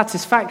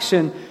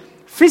satisfaction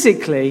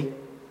physically,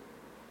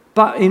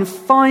 but in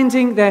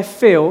finding their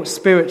fill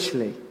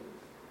spiritually.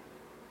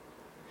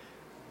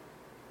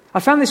 I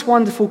found this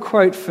wonderful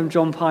quote from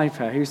John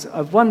Piper, who's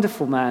a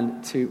wonderful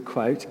man to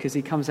quote because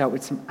he comes out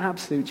with some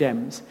absolute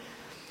gems.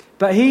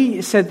 But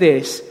he said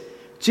this: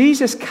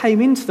 Jesus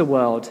came into the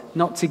world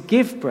not to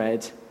give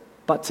bread,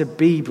 but to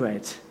be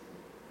bread.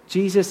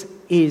 Jesus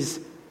is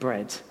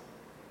bread.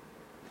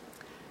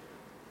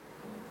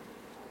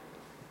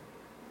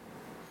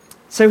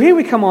 So here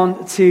we come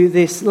on to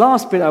this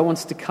last bit I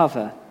wanted to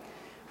cover,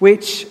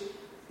 which,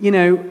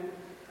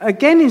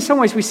 again, in some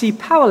ways we see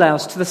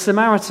parallels to the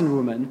Samaritan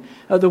woman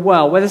at the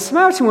well, where the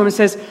Samaritan woman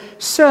says,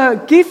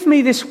 "Sir, give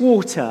me this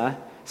water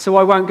so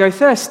I won't go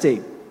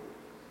thirsty."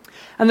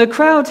 And the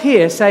crowd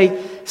here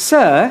say,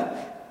 "Sir,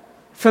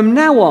 from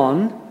now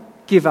on,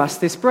 give us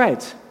this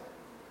bread."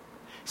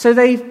 So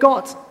they've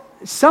got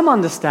some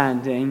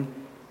understanding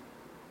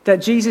that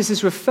Jesus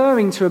is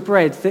referring to a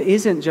bread that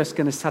isn't just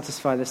going to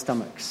satisfy their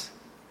stomachs.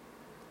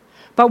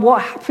 But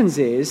what happens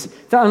is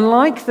that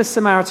unlike the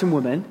Samaritan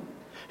woman,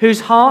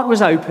 whose heart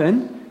was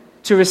open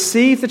to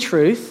receive the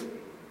truth,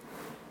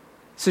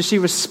 so she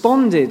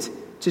responded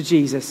to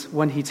Jesus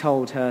when he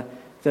told her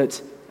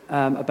that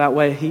about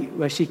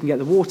where she can get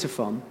the water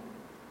from.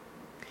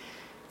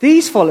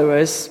 These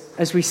followers,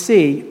 as we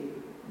see,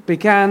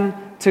 began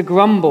to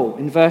grumble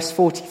in verse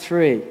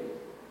 43.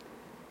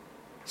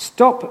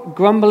 Stop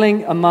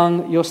grumbling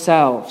among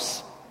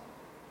yourselves.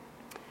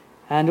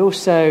 And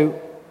also,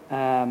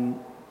 now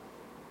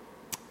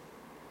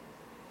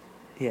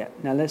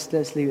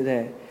let's leave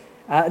it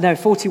there.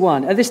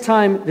 41. At this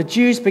time, the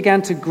Jews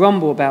began to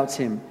grumble about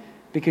him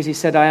because he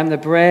said, "I am the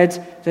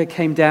bread that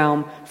came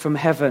down from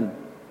heaven."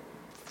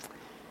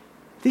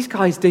 These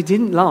guys, they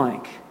didn't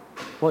like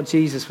what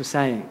Jesus was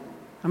saying.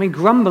 I mean,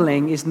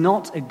 grumbling is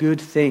not a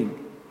good thing.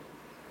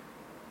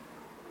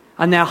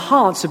 And their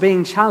hearts are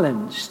being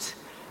challenged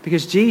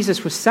because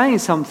Jesus was saying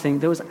something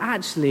that was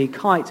actually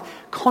quite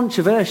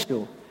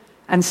controversial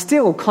and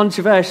still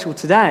controversial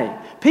today.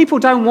 People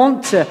don't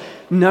want to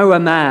know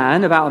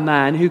about a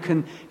man who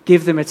can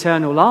give them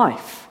eternal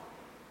life.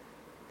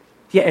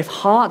 Yet if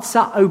hearts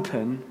are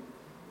open,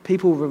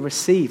 people will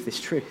receive this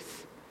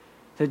truth,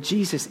 that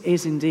Jesus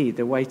is indeed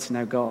the way to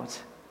know God.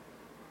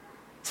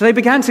 So they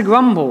began to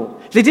grumble.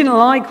 They didn't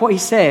like what he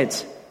said.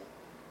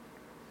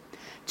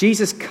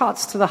 Jesus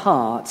cuts to the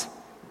heart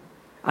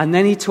And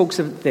then he talks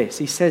of this.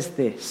 He says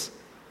this: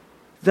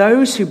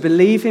 those who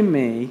believe in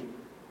me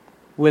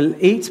will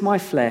eat my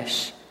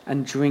flesh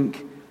and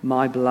drink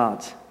my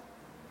blood.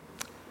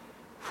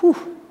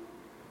 Whew.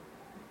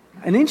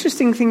 An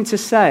interesting thing to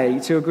say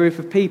to a group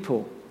of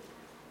people.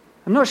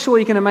 I'm not sure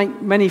you're going to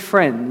make many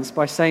friends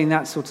by saying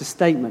that sort of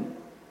statement.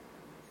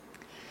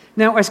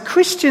 Now, as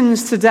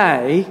Christians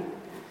today,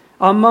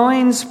 our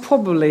minds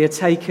probably are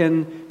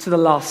taken to the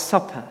Last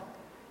Supper,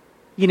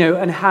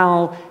 and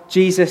how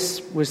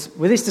Jesus was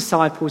with his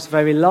disciples, the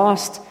very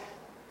last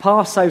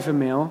Passover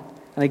meal.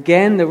 And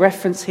again, the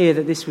reference here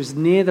that this was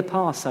near the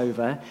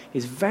Passover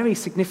is very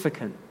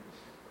significant.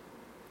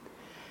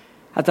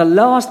 At the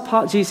last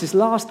part, Jesus'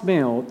 last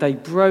meal, they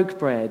broke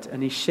bread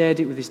and he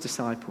shared it with his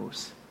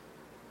disciples.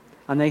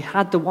 And they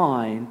had the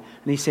wine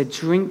and he said,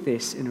 "Drink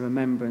this in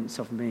remembrance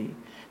of me."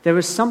 There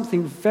was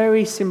something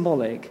very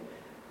symbolic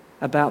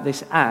about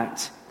this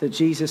act that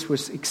Jesus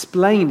was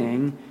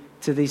explaining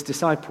to these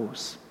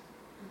disciples.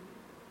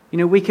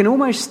 We can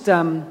almost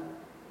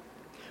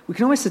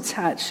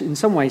attach, in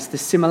some ways, the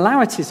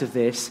similarities of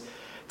this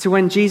to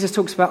when Jesus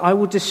talks about, "I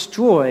will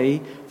destroy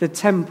the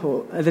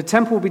temple. The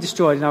temple will be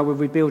destroyed and I will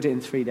rebuild it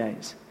in 3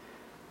 days."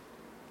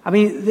 I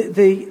mean,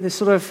 the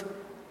sort of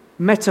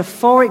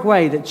metaphoric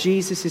way that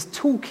Jesus is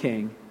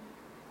talking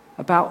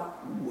about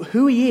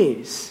who he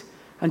is,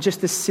 and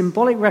just the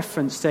symbolic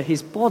reference to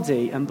his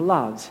body and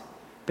blood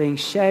being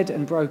shed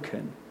and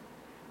broken,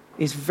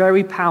 is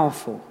very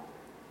powerful.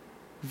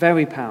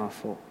 Very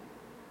powerful.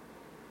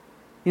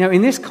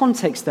 In this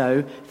context,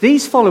 though,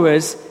 these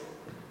followers,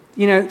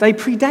 they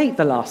predate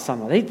the Last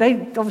Supper. They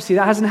obviously,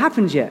 that hasn't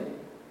happened yet.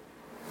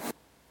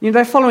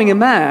 They're following a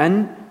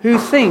man who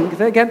think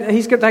they're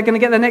going to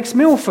get the next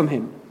meal from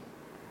him.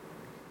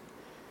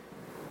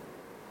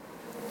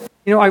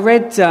 I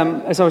read,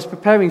 as I was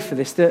preparing for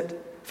this, that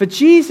for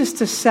Jesus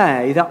to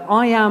say that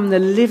I am the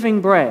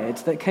living bread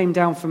that came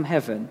down from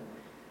heaven,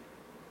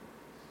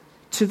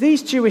 to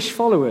these Jewish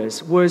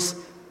followers was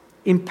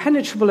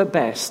impenetrable at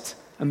best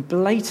and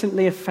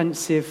blatantly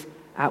offensive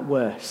at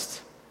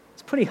worst.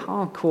 It's pretty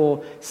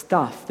hardcore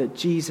stuff that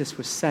Jesus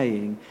was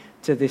saying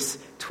to this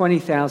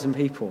 20,000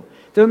 people.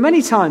 There were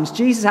many times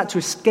Jesus had to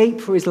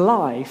escape for his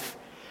life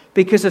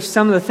because of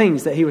some of the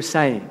things that he was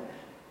saying.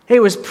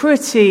 It was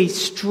pretty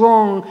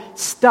strong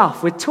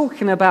stuff. We're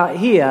talking about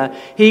here,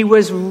 he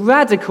was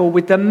radical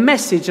with the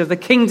message of the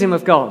kingdom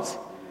of God.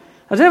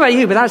 I don't know about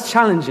you, but that's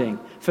challenging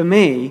for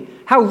me.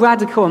 How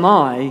radical am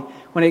I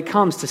when it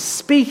comes to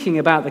speaking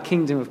about the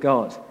kingdom of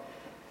God?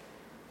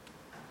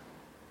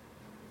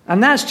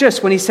 And that's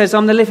just when he says,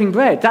 "I'm the living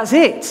bread." That's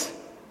it.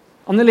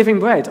 I'm the living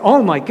bread.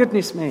 Oh my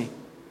goodness me.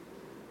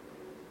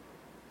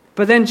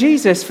 But then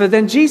Jesus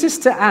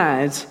to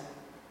add,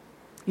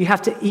 "You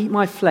have to eat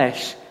my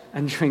flesh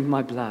and drink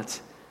my blood."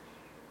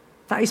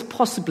 That is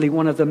possibly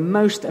one of the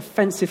most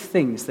offensive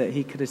things that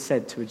he could have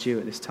said to a Jew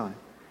at this time.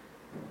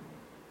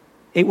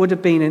 It would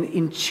have been an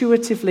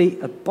intuitively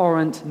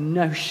abhorrent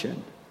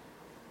notion.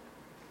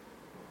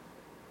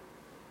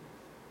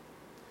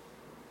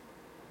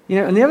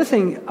 And the other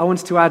thing I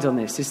wanted to add on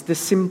this is the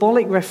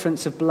symbolic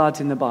reference of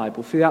blood in the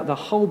Bible, throughout the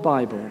whole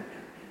Bible,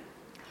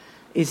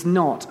 is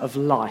not of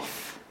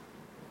life.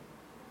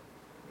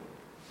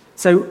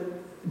 So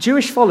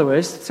Jewish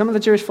followers, some of the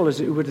Jewish followers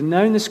who would have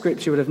known the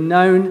scripture, would have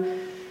known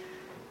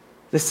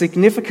the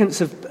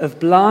significance of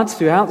blood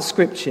throughout the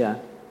scripture,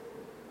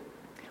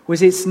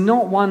 was it's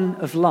not one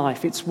of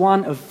life, it's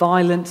one of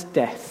violent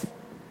death,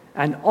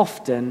 and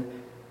often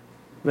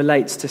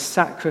relates to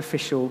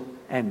sacrificial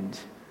end.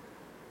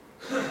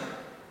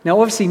 Now,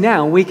 obviously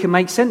now we can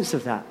make sense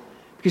of that,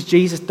 because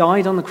Jesus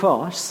died on the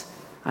cross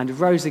and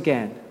rose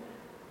again.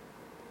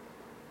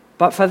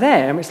 But for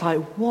them, it's like,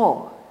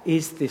 what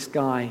is this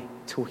guy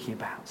talking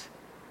about?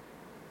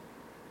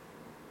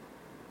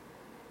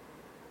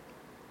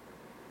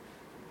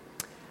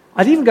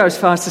 I'd even go as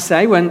far as to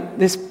say,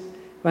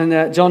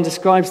 when John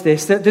describes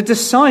this, that the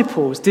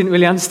disciples didn't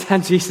really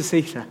understand Jesus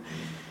either.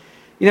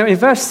 In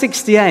verse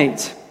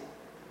 68,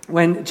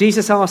 when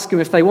Jesus asks them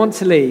if they want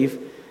to leave,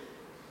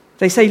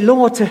 they say,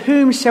 "Lord, to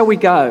whom shall we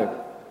go?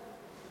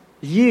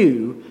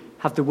 You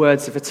have the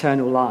words of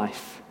eternal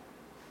life."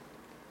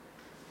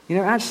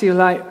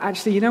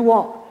 Actually, you know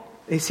what?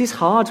 This is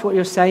hard, what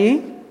you're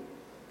saying,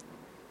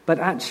 but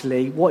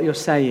actually, what you're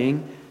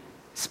saying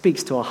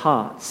speaks to our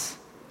hearts.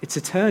 It's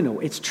eternal.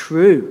 It's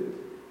true.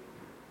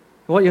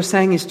 What you're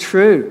saying is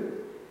true.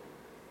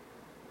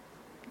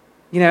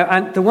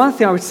 And the one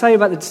thing I would say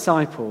about the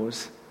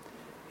disciples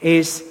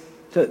is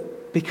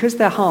that because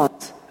their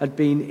hearts had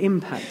been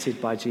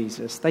impacted by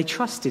Jesus, they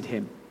trusted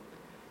him.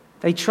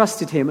 They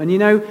trusted him. And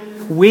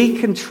we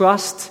can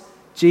trust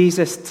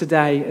Jesus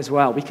today as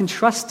well. We can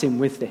trust him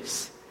with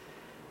this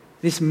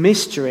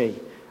mystery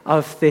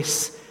of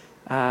this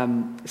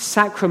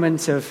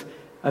sacrament of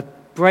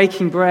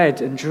breaking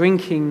bread and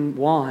drinking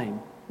wine.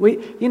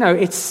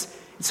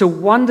 It's a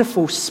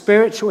wonderful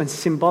spiritual and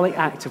symbolic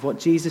act of what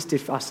Jesus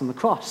did for us on the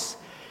cross.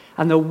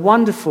 And the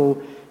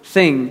wonderful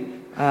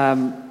thing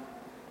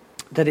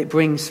that it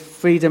brings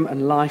freedom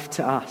and life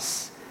to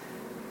us.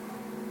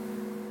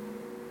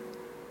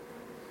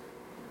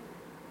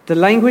 The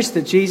language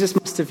that Jesus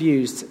must have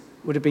used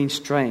would have been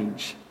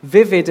strange,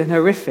 vivid and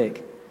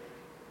horrific.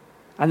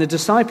 And the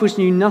disciples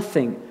knew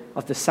nothing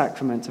of the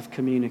sacrament of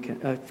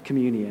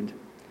communion.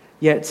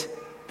 Yet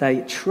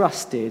they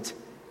trusted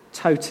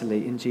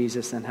totally in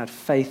Jesus and had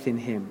faith in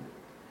him.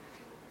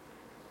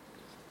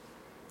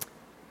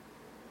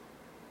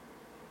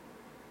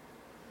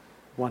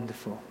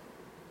 Wonderful.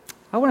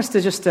 I want us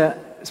to just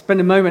spend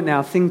a moment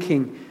now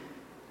thinking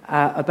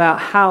about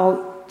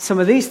how some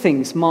of these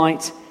things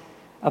might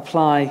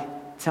apply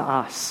to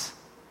us.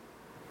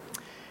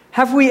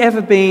 Have we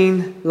ever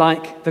been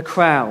like the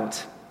crowd?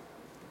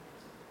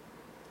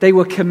 They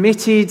were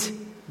committed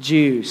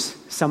Jews.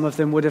 Some of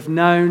them would have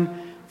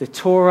known the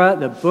Torah,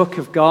 the book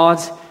of God,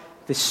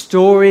 the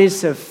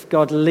stories of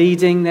God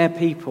leading their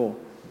people.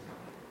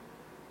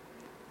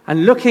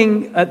 And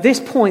looking at this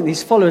point,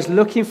 these followers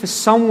looking for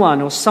someone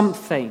or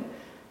something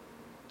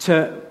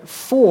to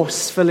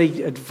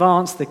forcefully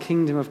advance the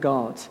kingdom of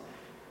God,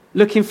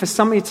 looking for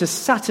something to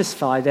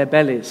satisfy their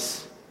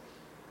bellies.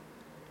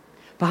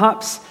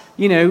 Perhaps,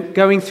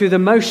 going through the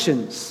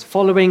motions,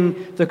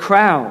 following the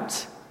crowd,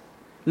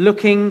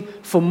 looking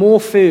for more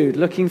food,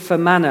 looking for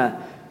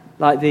manna,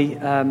 like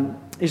the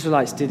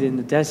Israelites did in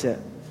the desert.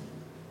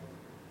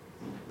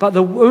 But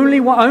the only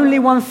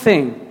one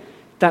thing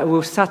that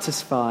will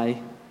satisfy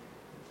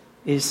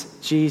is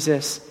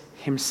Jesus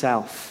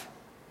himself.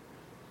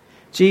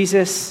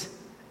 Jesus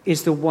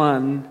is the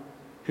one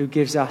who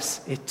gives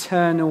us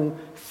eternal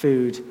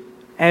food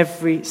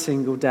every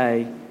single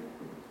day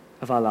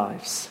of our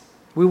lives.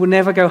 We will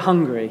never go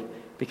hungry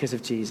because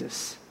of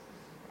Jesus.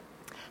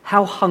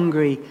 How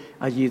hungry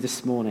are you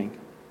this morning?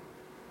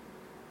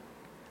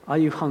 Are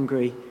you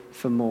hungry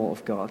for more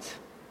of God?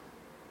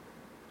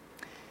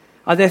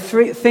 Are there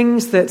three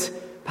things that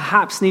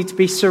perhaps need to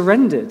be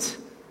surrendered,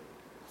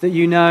 that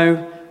you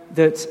know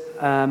that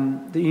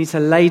you need to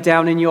lay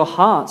down in your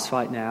hearts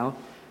right now,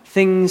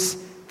 things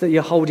that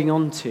you're holding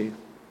on to?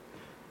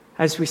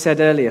 As we said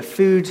earlier,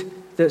 food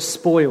that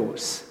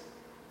spoils,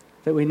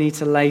 that we need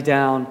to lay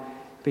down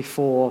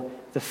before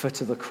the foot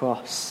of the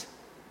cross.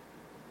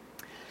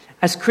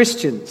 As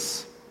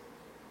Christians,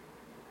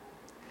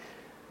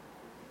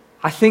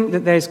 I think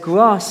that there's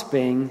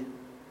grasping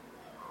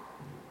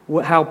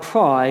how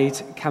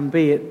pride can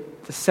be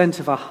at the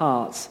center of our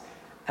hearts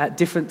at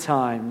different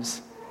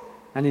times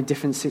and in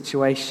different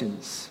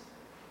situations.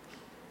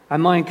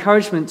 And my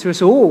encouragement to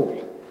us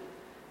all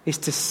is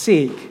to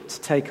seek to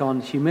take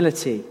on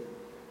humility.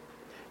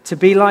 To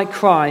be like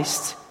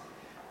Christ,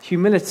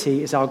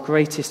 humility is our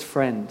greatest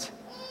friend.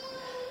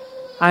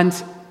 And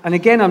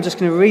again, I'm just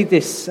going to read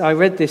this. I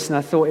read this and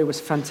I thought it was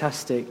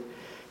fantastic.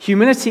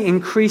 Humility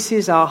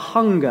increases our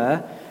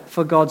hunger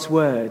for God's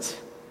word.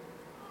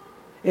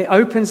 It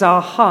opens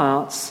our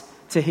hearts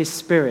to his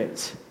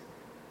Spirit.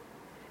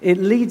 It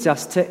leads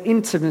us to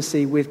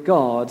intimacy with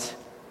God,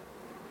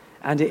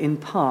 and it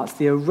imparts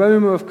the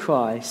aroma of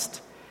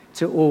Christ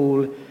to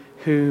all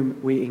whom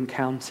we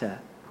encounter.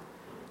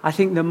 I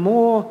think the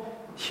more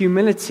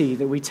humility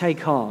that we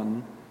take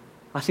on,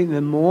 I think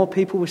the more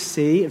people will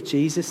see of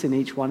Jesus in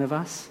each one of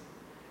us.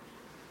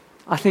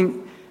 I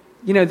think,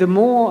 the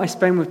more I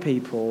spend with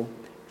people,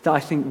 that I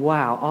think,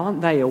 wow,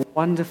 aren't they a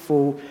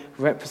wonderful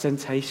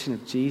representation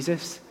of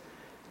Jesus?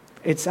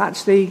 It's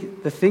actually,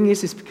 the thing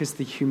is because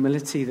the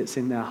humility that's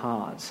in their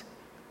heart.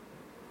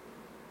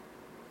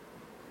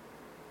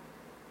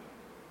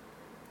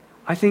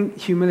 I think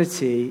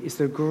humility is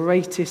the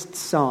greatest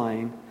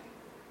sign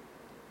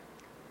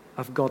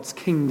of God's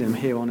kingdom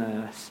here on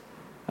earth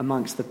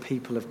amongst the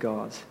people of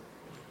God.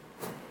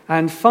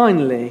 And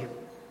finally,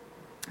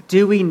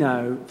 do we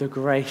know the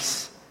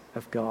grace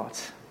of God?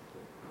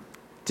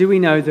 Do we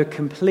know the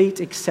complete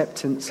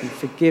acceptance and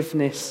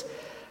forgiveness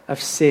of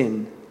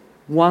sin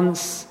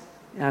once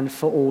and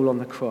for all on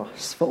the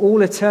cross, for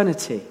all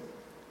eternity?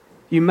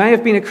 You may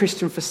have been a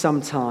Christian for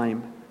some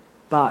time,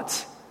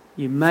 but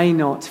you may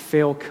not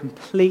feel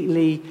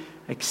completely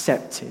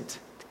accepted,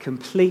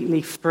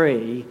 completely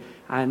free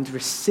and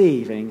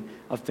receiving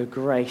of the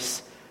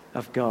grace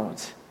of God.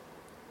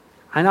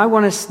 And I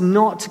want us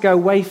not to go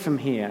away from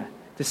here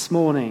this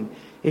morning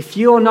if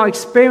you're not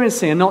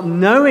experiencing and not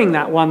knowing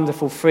that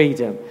wonderful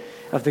freedom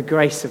of the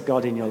grace of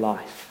God in your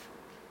life.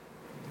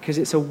 Because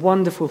it's a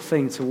wonderful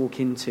thing to walk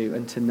into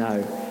and to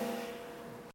know.